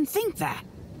would you even think that?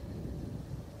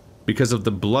 Because of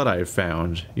the blood I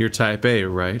found. You're type A,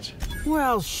 right?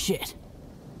 Well, shit.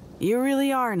 You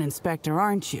really are an inspector,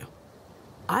 aren't you?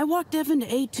 I walked Evan to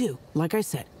A2, like I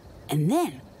said, and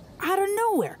then, out of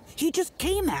nowhere, he just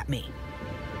came at me.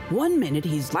 One minute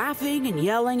he's laughing and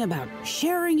yelling about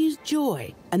sharing his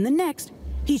joy, and the next,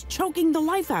 he's choking the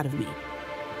life out of me.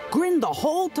 Grinned the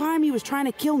whole time he was trying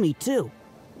to kill me, too.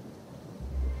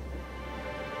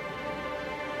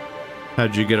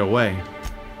 How'd you get away?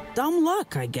 Dumb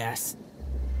luck, I guess.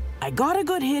 I got a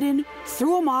good hit in,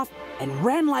 threw him off, and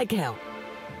ran like hell.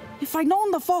 If I'd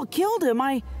known the fall killed him,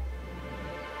 I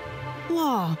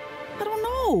don't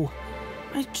know.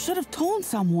 I should have told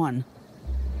someone.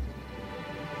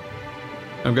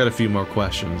 I've got a few more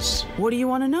questions. What do you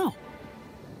want to know?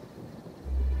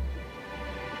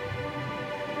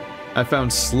 I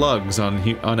found slugs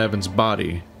on Evan's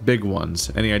body. Big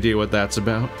ones. Any idea what that's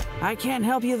about? I can't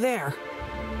help you there.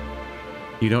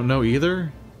 You don't know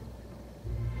either?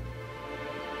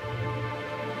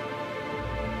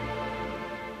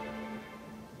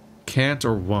 Can't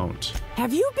or won't.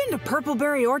 Have you been to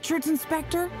Purpleberry Orchards,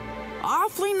 Inspector?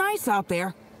 Awfully nice out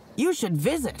there. You should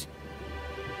visit.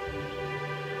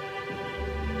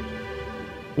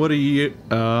 What are you...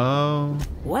 Oh...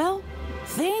 Well,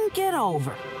 think it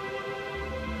over.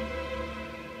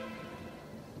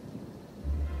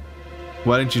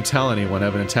 Why didn't you tell anyone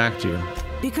Evan attacked you?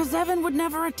 Because Evan would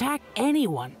never attack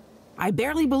anyone. I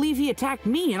barely believe he attacked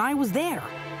me and I was there.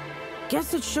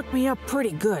 Guess it shook me up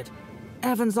pretty good.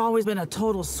 Evan's always been a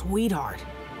total sweetheart.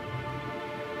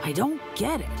 I don't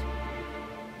get it.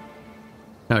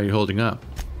 How are you holding up?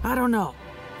 I don't know.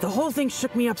 The whole thing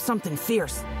shook me up something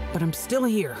fierce, but I'm still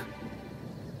here.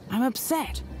 I'm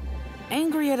upset.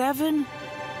 Angry at Evan.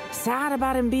 Sad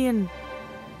about him being...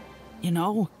 you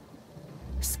know...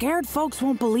 Scared folks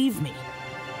won't believe me.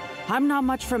 I'm not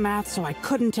much for math, so I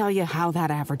couldn't tell you how that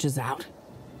averages out.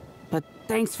 But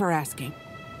thanks for asking.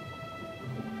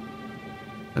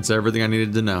 That's everything I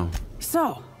needed to know.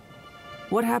 So,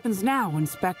 what happens now,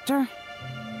 Inspector?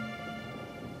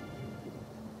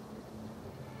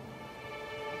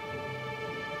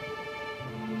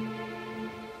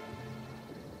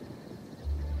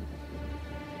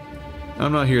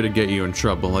 I'm not here to get you in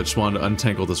trouble. I just wanted to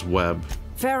untangle this web.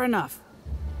 Fair enough.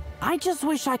 I just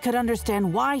wish I could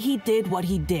understand why he did what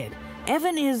he did.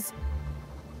 Evan is...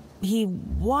 he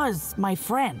was my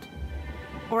friend.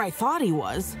 Or I thought he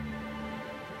was.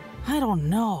 I don't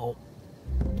know.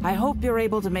 I hope you're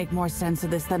able to make more sense of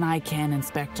this than I can,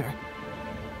 Inspector.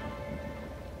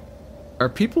 Are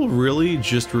people really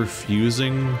just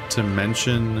refusing to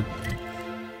mention...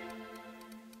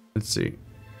 Let's see.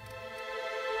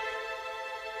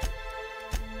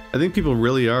 I think people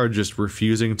really are just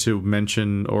refusing to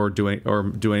mention or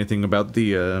do anything about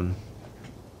the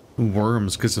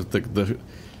worms because of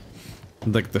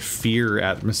the fear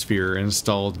atmosphere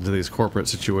installed into these corporate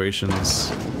situations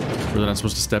where they're not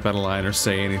supposed to step out of line or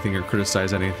say anything or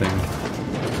criticize anything.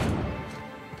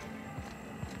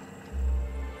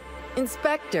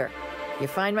 Inspector, you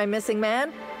find my missing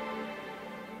man?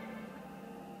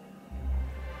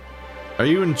 Are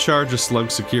you in charge of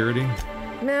slug security?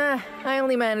 Nah, I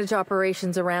only manage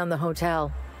operations around the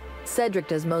hotel. Cedric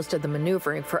does most of the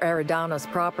maneuvering for Eridanos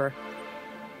proper.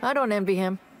 I don't envy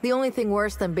him. The only thing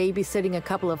worse than babysitting a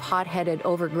couple of hot-headed,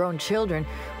 overgrown children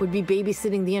would be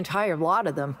babysitting the entire lot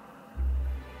of them.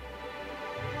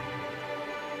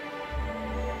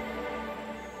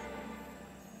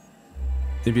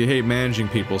 If you hate managing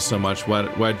people so much,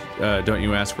 why don't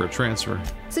you ask for a transfer?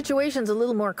 Situation's a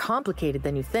little more complicated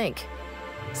than you think.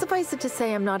 Suffice it to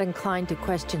say, I'm not inclined to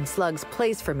question Slug's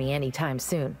place for me anytime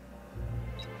soon.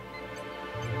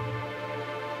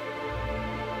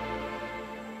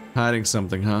 Hiding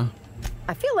something, huh?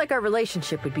 I feel like our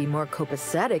relationship would be more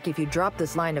copacetic if you dropped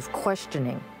this line of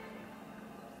questioning.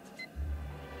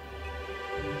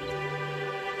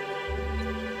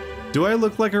 Do I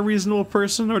look like a reasonable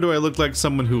person, or do I look like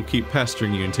someone who'll keep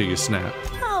pestering you until you snap?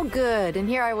 Oh, good. And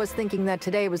here I was thinking that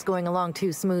today was going along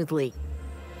too smoothly.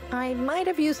 I might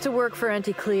have used to work for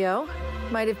Auntie Cleo.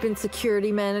 Might have been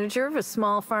security manager of a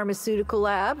small pharmaceutical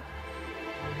lab.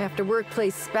 After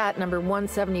workplace spat number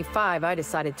 175, I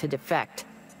decided to defect.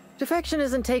 Defection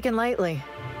isn't taken lightly.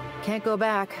 Can't go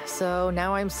back, so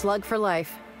now I'm Slug for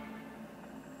life.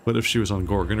 What if she was on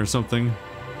Gorgon or something?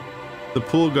 The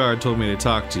pool guard told me to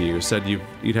talk to you, said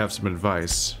you'd have some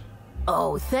advice.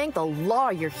 Oh, thank the law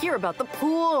you're here about the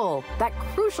pool! That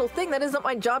crucial thing that isn't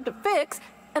my job to fix,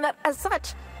 and that, as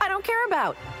such, I don't care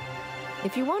about.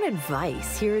 If you want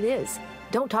advice, here it is.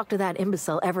 Don't talk to that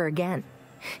imbecile ever again.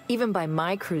 Even by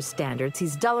my crew's standards,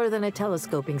 he's duller than a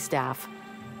telescoping staff.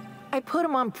 I put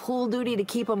him on pool duty to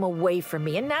keep him away from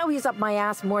me, and now he's up my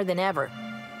ass more than ever.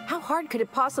 How hard could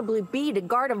it possibly be to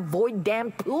guard a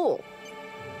void-damned pool?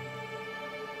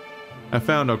 I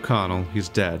found O'Connell. He's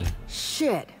dead.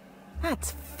 Shit.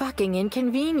 That's fucking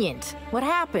inconvenient. What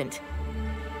happened?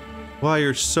 Why,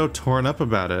 you're so torn up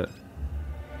about it.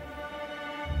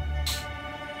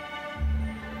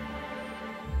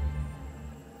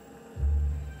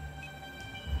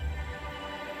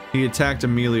 He attacked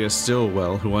Amelia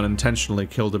Stillwell, who unintentionally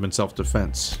killed him in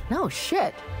self-defense. No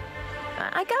shit.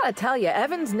 I gotta tell you,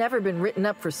 Evan's never been written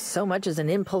up for so much as an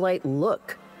impolite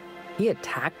look. He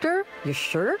attacked her? You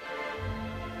sure?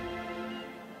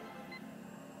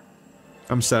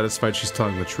 I'm satisfied she's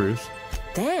telling the truth.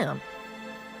 Damn.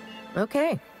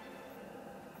 Okay.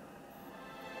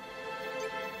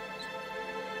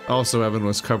 Also, Evan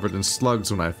was covered in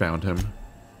slugs when I found him.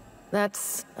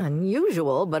 That's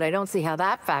unusual, but I don't see how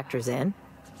that factors in.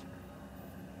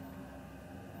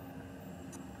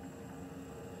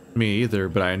 Me either,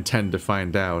 but I intend to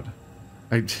find out.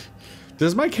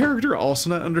 Does my character also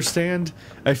not understand?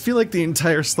 I feel like the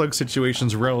entire slug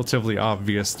situation's relatively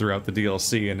obvious throughout the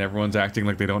DLC, and everyone's acting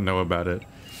like they don't know about it.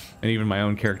 And even my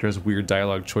own character has weird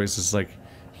dialogue choices like,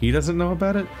 he doesn't know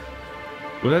about it?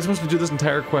 Was I supposed to do this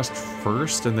entire quest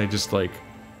first, and they just, like,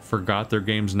 forgot their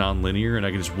game's non-linear, and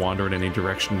I can just wander in any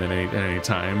direction at any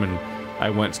time, and I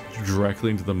went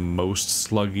directly into the most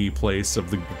sluggy place of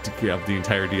the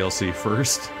entire DLC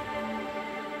first?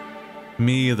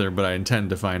 Me either, but I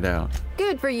intend to find out.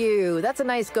 Good for you. That's a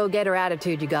nice go-getter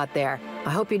attitude you got there.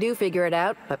 I hope you do figure it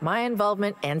out, but my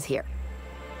involvement ends here.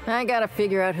 I gotta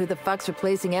figure out who the fuck's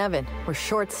replacing Evan. We're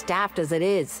short-staffed as it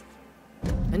is.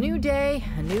 A new day,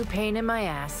 a new pain in my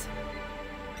ass.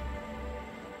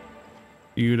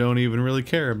 You don't even really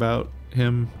care about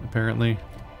him, apparently.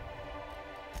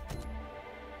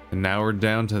 And now we're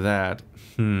down to that.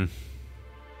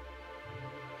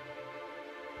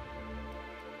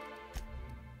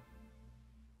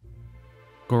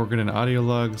 Gorgon and audio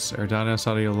logs, Eridanos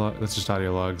audio log. That's just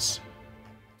audio logs.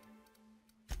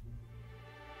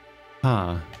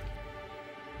 Huh.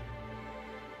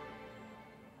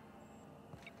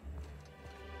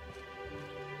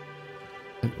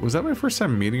 Was that my first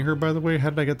time meeting her, by the way? How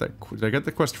did I get that? Did I get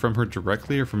the quest from her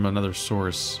directly or from another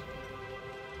source?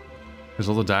 Because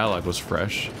all the dialogue was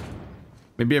fresh.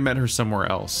 Maybe I met her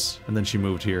somewhere else, and then she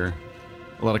moved here.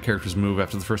 A lot of characters move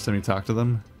after the first time you talk to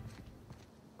them.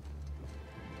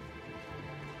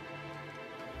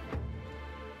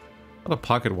 A lot of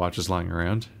pocket watches lying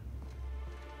around.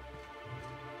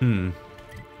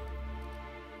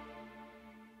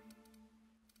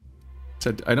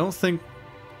 So I don't think...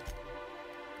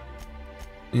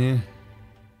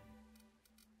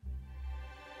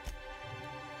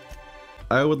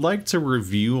 I would like to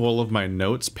review all of my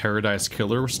notes Paradise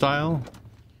Killer style.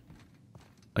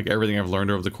 Like everything I've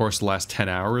learned over the course of the last 10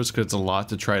 hours, because it's a lot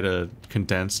to try to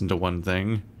condense into one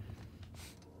thing.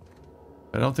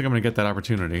 I don't think I'm going to get that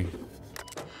opportunity.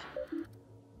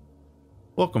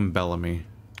 Welcome, Bellamy.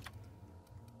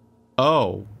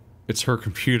 Oh, it's her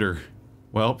computer.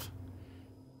 Welp.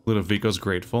 Ludovico's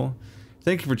grateful.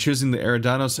 Thank you for choosing the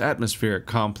Eridanos Atmospheric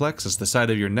Complex as the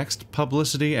site of your next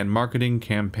publicity and marketing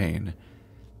campaign.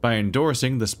 By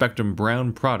endorsing the Spectrum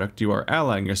Brown product, you are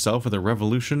allying yourself with a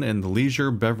revolution in the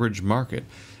leisure beverage market.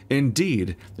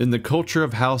 Indeed, in the culture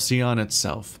of Halcyon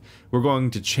itself. We're going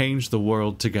to change the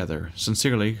world together.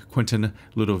 Sincerely, Quentin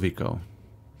Ludovico.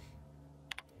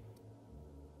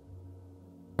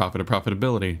 Profit of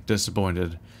profitability.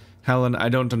 Disappointed. Helen, I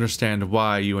don't understand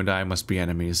why you and I must be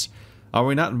enemies. Are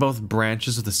we not both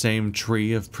branches of the same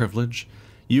tree of privilege?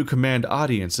 You command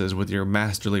audiences with your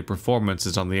masterly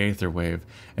performances on the Aetherwave,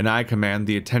 and I command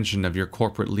the attention of your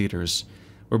corporate leaders.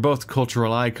 We're both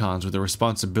cultural icons with a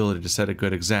responsibility to set a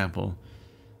good example.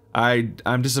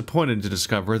 I'm disappointed to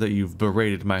discover that you've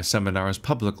berated my seminars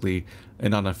publicly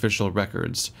and on official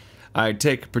records. I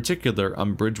take particular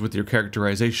umbrage with your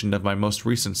characterization of my most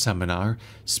recent seminar,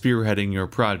 spearheading your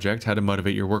project, How to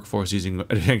Motivate Your Workforce Using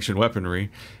Ancient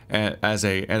Weaponry, as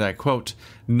a, and I quote,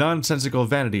 nonsensical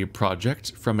vanity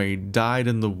project from a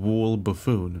dyed-in-the-wool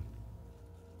buffoon.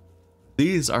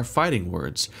 These are fighting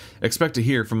words. Expect to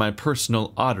hear from my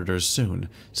personal auditors soon.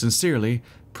 Sincerely,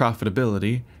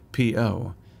 Profitability,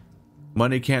 P.O.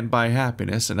 Money can't buy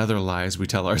happiness, and other lies we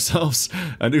tell ourselves.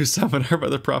 A new seminar by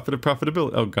the Prophet of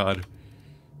Profitability. Oh god.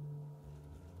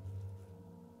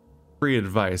 Free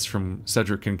advice from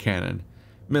Cedric Kincannon.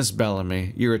 Miss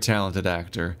Bellamy, you're a talented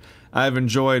actor. I've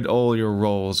enjoyed all your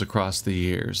roles across the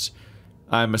years.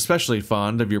 I'm especially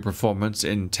fond of your performance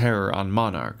in Terror on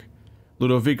Monarch.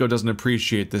 Ludovico doesn't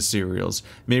appreciate the serials.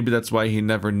 Maybe that's why he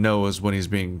never knows when he's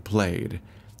being played.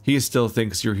 He still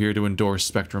thinks you're here to endorse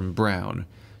Spectrum Brown.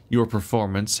 Your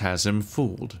performance has him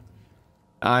fooled.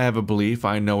 I have a belief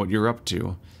I know what you're up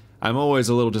to. I'm always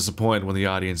a little disappointed when the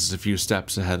audience is a few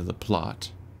steps ahead of the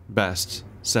plot. Best,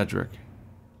 Cedric.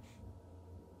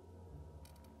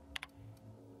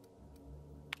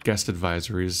 Guest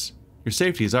advisories. Your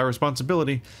safety is our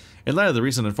responsibility. In light of the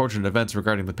recent unfortunate events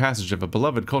regarding the passage of a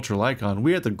beloved cultural icon,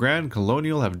 we at the Grand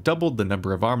Colonial have doubled the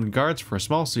number of armed guards for a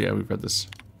small... Yeah, we've read this.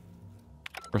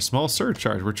 For a small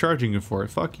surcharge. We're charging you for it.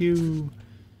 Fuck you.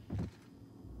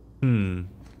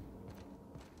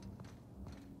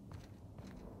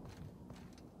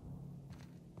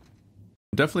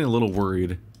 Definitely a little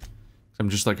worried. I'm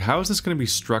just like, how is this going to be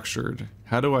structured?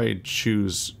 How do I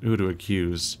choose who to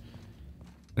accuse?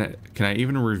 Can I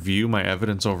even review my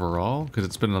evidence overall? Because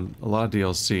it's been a lot of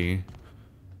DLC.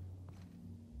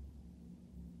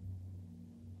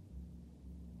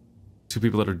 Two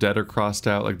people that are dead are crossed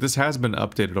out. Like, this has been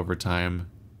updated over time.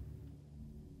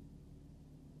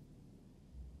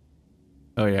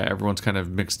 Oh yeah, everyone's kind of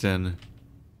mixed in.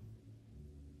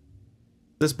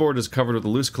 This board is covered with a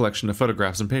loose collection of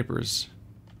photographs and papers.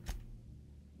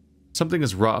 Something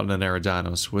is rotten in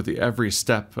Eridanos. With every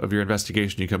step of your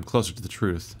investigation, you come closer to the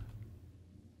truth.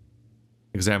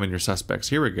 Examine your suspects.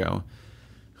 Here we go.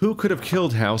 Who could have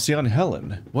killed Halcyon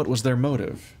Helen? What was their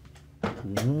motive?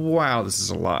 Wow, this is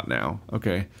a lot now.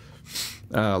 Okay.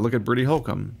 Look at Bertie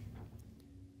Holcomb.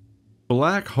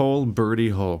 Black Hole Bertie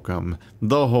Holcomb,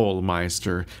 the Hole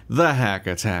Meister, the Hack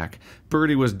Attack.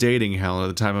 Bertie was dating Helen at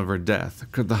the time of her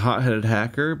death. Could the hot-headed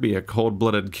hacker be a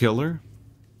cold-blooded killer?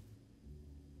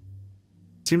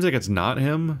 Seems like it's not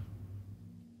him,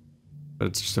 but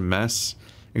it's just a mess.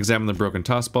 Examine the broken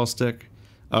tossball stick.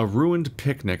 A ruined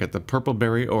picnic at the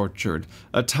Purpleberry Orchard.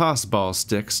 A tossball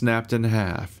stick snapped in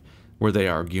half. Were they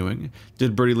arguing?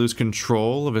 Did Bertie lose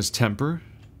control of his temper?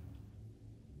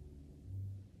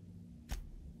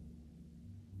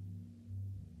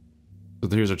 So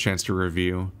here's a chance to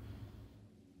review.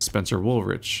 Spencer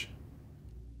Woolrich.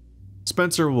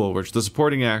 Spencer Woolrich, the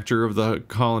supporting actor of the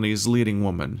colony's leading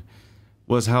woman.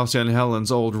 Was Halcyon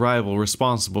Helen's old rival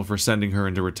responsible for sending her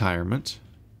into retirement?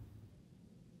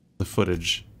 the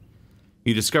footage.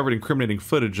 He discovered incriminating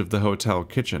footage of the hotel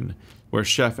kitchen, where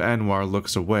Chef Anwar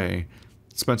looks away.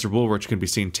 Spencer Woolrich can be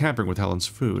seen tampering with Helen's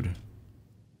food.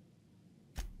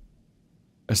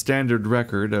 A standard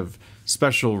record of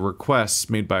special requests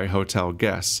made by hotel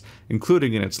guests,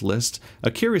 including in its list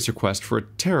a curious request for a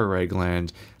terror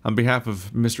gland. On behalf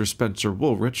of Mr. Spencer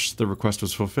Woolrich, the request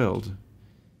was fulfilled.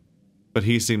 But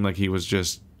he seemed like he was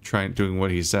just doing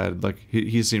what he said. Like,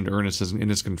 he seemed earnest in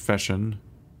his confession.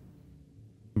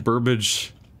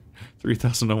 Burbage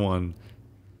 3001.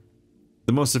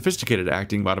 The most sophisticated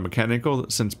acting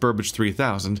automechanical since Burbage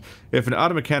 3000. If an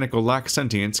automechanical lacks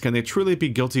sentience, can they truly be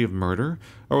guilty of murder?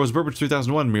 Or was Burbage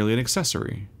 3001 merely an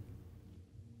accessory?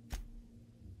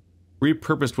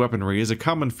 Repurposed weaponry is a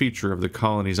common feature of the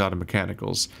colony's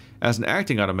automechanicals. As an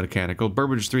acting automechanical,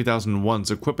 Burbage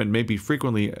 3001's equipment may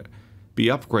frequently be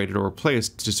upgraded or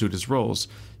replaced to suit his roles.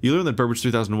 You learn that Burbage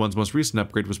 3001's most recent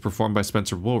upgrade was performed by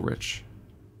Spencer Woolrich.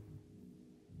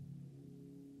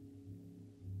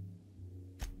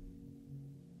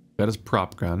 Got his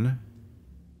prop gun.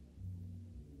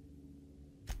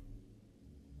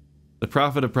 The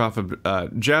Prophet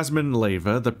of Jasmine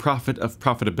Leva, the Prophet of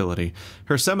Profitability.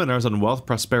 Her seminars on wealth,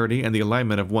 prosperity, and the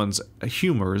alignment of one's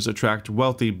humors attract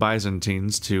wealthy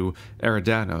Byzantines to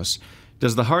Eridanos.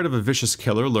 Does the heart of a vicious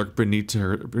killer lurk beneath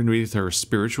her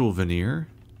spiritual veneer?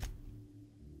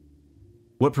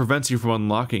 What prevents you from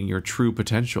unlocking your true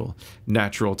potential?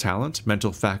 Natural talent?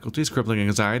 Mental faculties? Crippling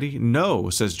anxiety?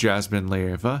 No, says Jasmine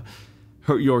Leva.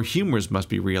 Your humors must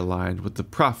be realigned with the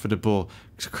profitable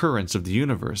currents of the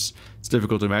universe. It's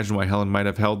difficult to imagine why Helen might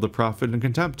have held the prophet in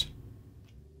contempt.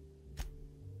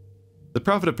 The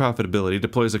Prophet of Profitability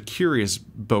deploys a curious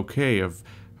bouquet of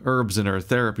herbs in her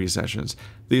therapy sessions.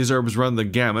 These herbs run the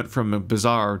gamut from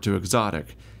bizarre to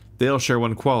exotic. They all share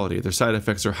one quality. Their side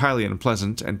effects are highly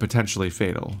unpleasant and potentially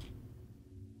fatal.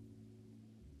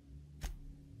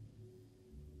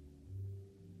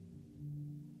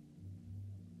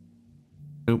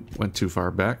 Nope, went too far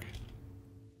back.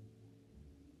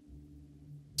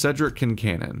 Cedric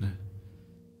Kincannon.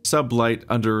 Sublight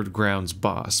Underground's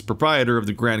boss, proprietor of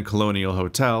the Grand Colonial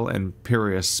Hotel and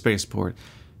Piraeus Spaceport,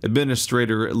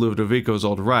 Administrator Ludovico's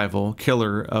old rival,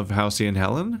 killer of Halcyon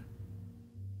Helen?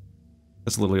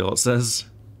 That's literally all it says.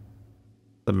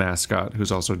 The mascot,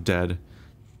 who's also dead.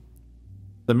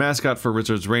 The mascot for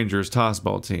Rizzo's Rangers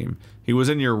tossball team. He was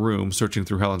in your room searching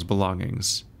through Helen's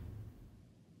belongings.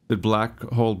 Did Black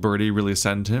Hole Birdie really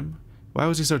send him? Why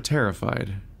was he so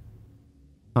terrified?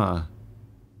 Huh.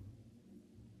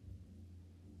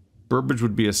 Burbage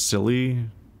would be a silly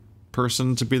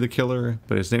person to be the killer,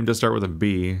 but his name does start with a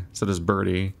B, so does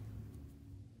Birdie.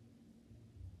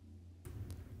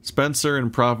 Spencer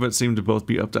and Prophet seem to both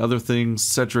be up to other things.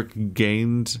 Cedric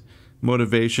gained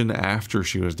motivation after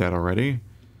she was dead already,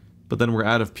 but then we're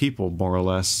out of people, more or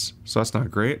less, so that's not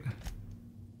great.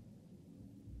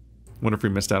 Wonder if we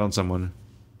missed out on someone.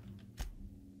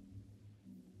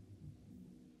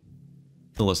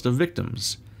 The list of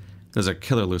victims. There's a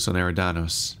killer loose on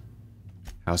Eridanos.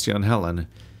 Halcyon Helen.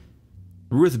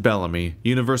 Ruth Bellamy,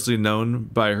 universally known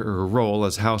by her role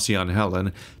as Halcyon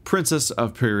Helen, Princess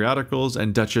of Periodicals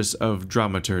and Duchess of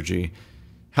Dramaturgy.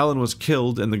 Helen was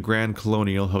killed in the Grand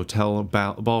Colonial Hotel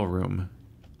ballroom.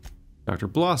 Dr.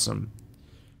 Blossom.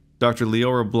 Dr.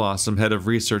 Leora Blossom, head of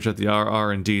research at the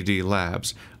RR&DD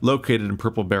labs, located in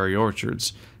Purpleberry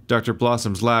Orchards. Dr.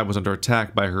 Blossom's lab was under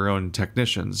attack by her own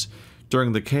technicians.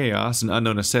 During the chaos, an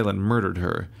unknown assailant murdered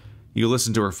her. You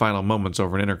listen to her final moments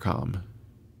over an intercom.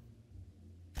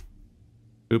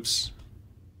 Oops.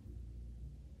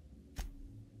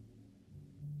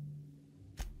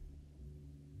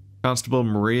 Constable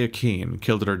Maria Keene,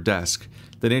 killed at her desk.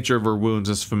 The nature of her wounds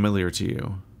is familiar to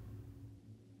you.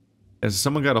 As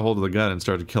someone got a hold of the gun and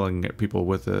started killing people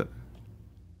with it.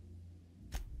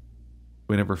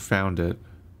 We never found it.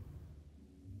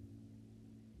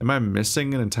 Am I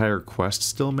missing an entire quest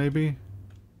still, maybe?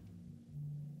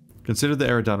 Consider the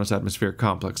Eridanos atmospheric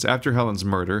complex. After Helen's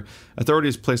murder,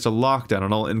 authorities placed a lockdown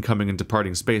on all incoming and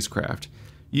departing spacecraft.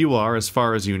 You are, as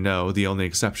far as you know, the only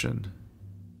exception.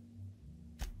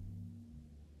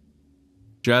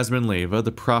 Jasmine Leva,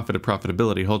 the Prophet of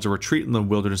Profitability, holds a retreat in the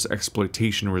Wilderness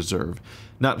Exploitation Reserve,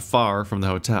 not far from the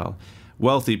hotel.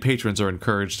 Wealthy patrons are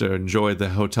encouraged to enjoy the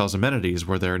hotel's amenities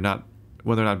when they're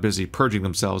not busy purging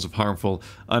themselves of harmful,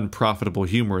 unprofitable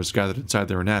humors gathered inside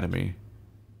their anatomy.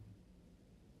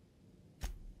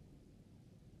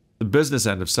 The business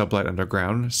end of Sublight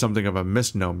Underground, something of a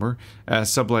misnomer, as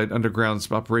Sublight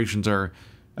Underground's operations are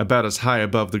about as high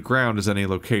above the ground as any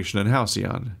location in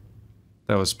Halcyon.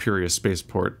 That was Piraeus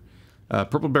Spaceport.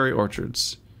 Purpleberry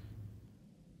Orchards.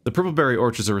 The purpleberry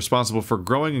orchards are responsible for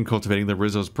growing and cultivating the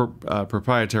Rizzo's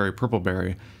proprietary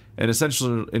purpleberry, an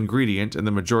essential ingredient in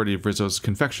the majority of Rizzo's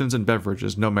confections and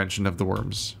beverages, no mention of the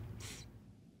worms.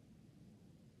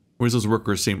 Rizzo's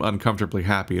workers seem uncomfortably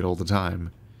happy all the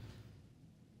time.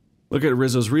 Look at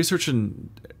Rizzo's research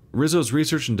and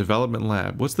development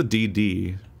lab. What's the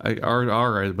DD?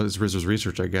 RR is Rizzo's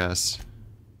research, I guess.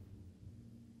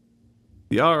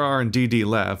 The RR and DD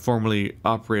lab, formerly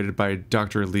operated by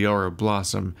Dr. Leora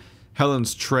Blossom,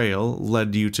 Helen's trail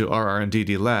led you to RR and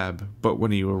DD lab, but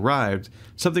when you arrived,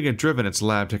 something had driven its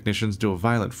lab technicians to a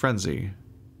violent frenzy.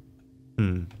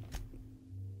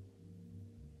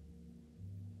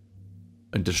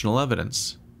 Additional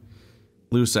evidence.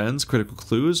 Loose ends, critical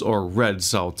clues, or red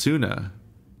saltuna.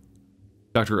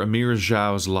 Dr. Amir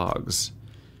Zhao's logs.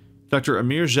 Dr.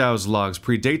 Amir Zhao's logs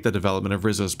predate the development of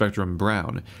Rizzo Spectrum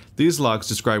Brown. These logs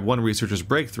describe one researcher's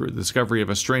breakthrough, the discovery of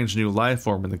a strange new life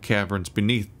form in the caverns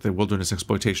beneath the Wilderness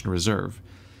Exploitation Reserve.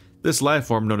 This life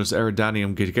form, known as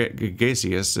Eridanium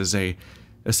gaseous, is a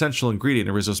essential ingredient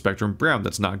in Rizzo Spectrum Brown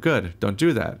that's not good. Don't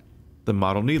do that. The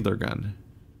model Needler gun.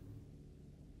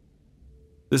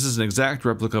 This is an exact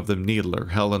replica of the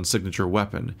Needler, Helen's signature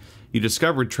weapon. You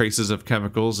discovered traces of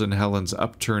chemicals in Helen's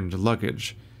upturned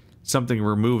luggage. Something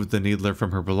removed the Needler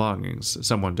from her belongings.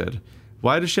 Someone did.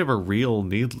 Why does she have a real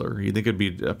Needler? You'd think it'd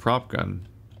be a prop gun.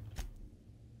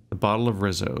 The bottle of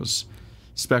Rizzo's.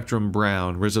 Spectrum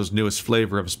Brown, Rizzo's newest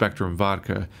flavor of Spectrum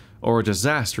vodka, or a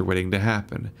disaster waiting to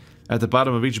happen. At the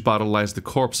bottom of each bottle lies the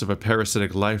corpse of a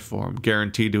parasitic life form,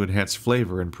 guaranteed to enhance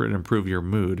flavor and improve your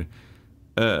mood.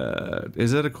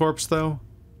 Is it a corpse, though?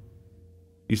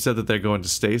 You said that they go into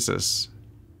stasis.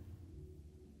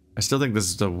 I still think this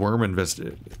is a worm I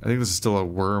think this is still a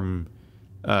worm,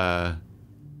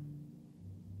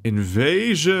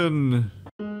 invasion!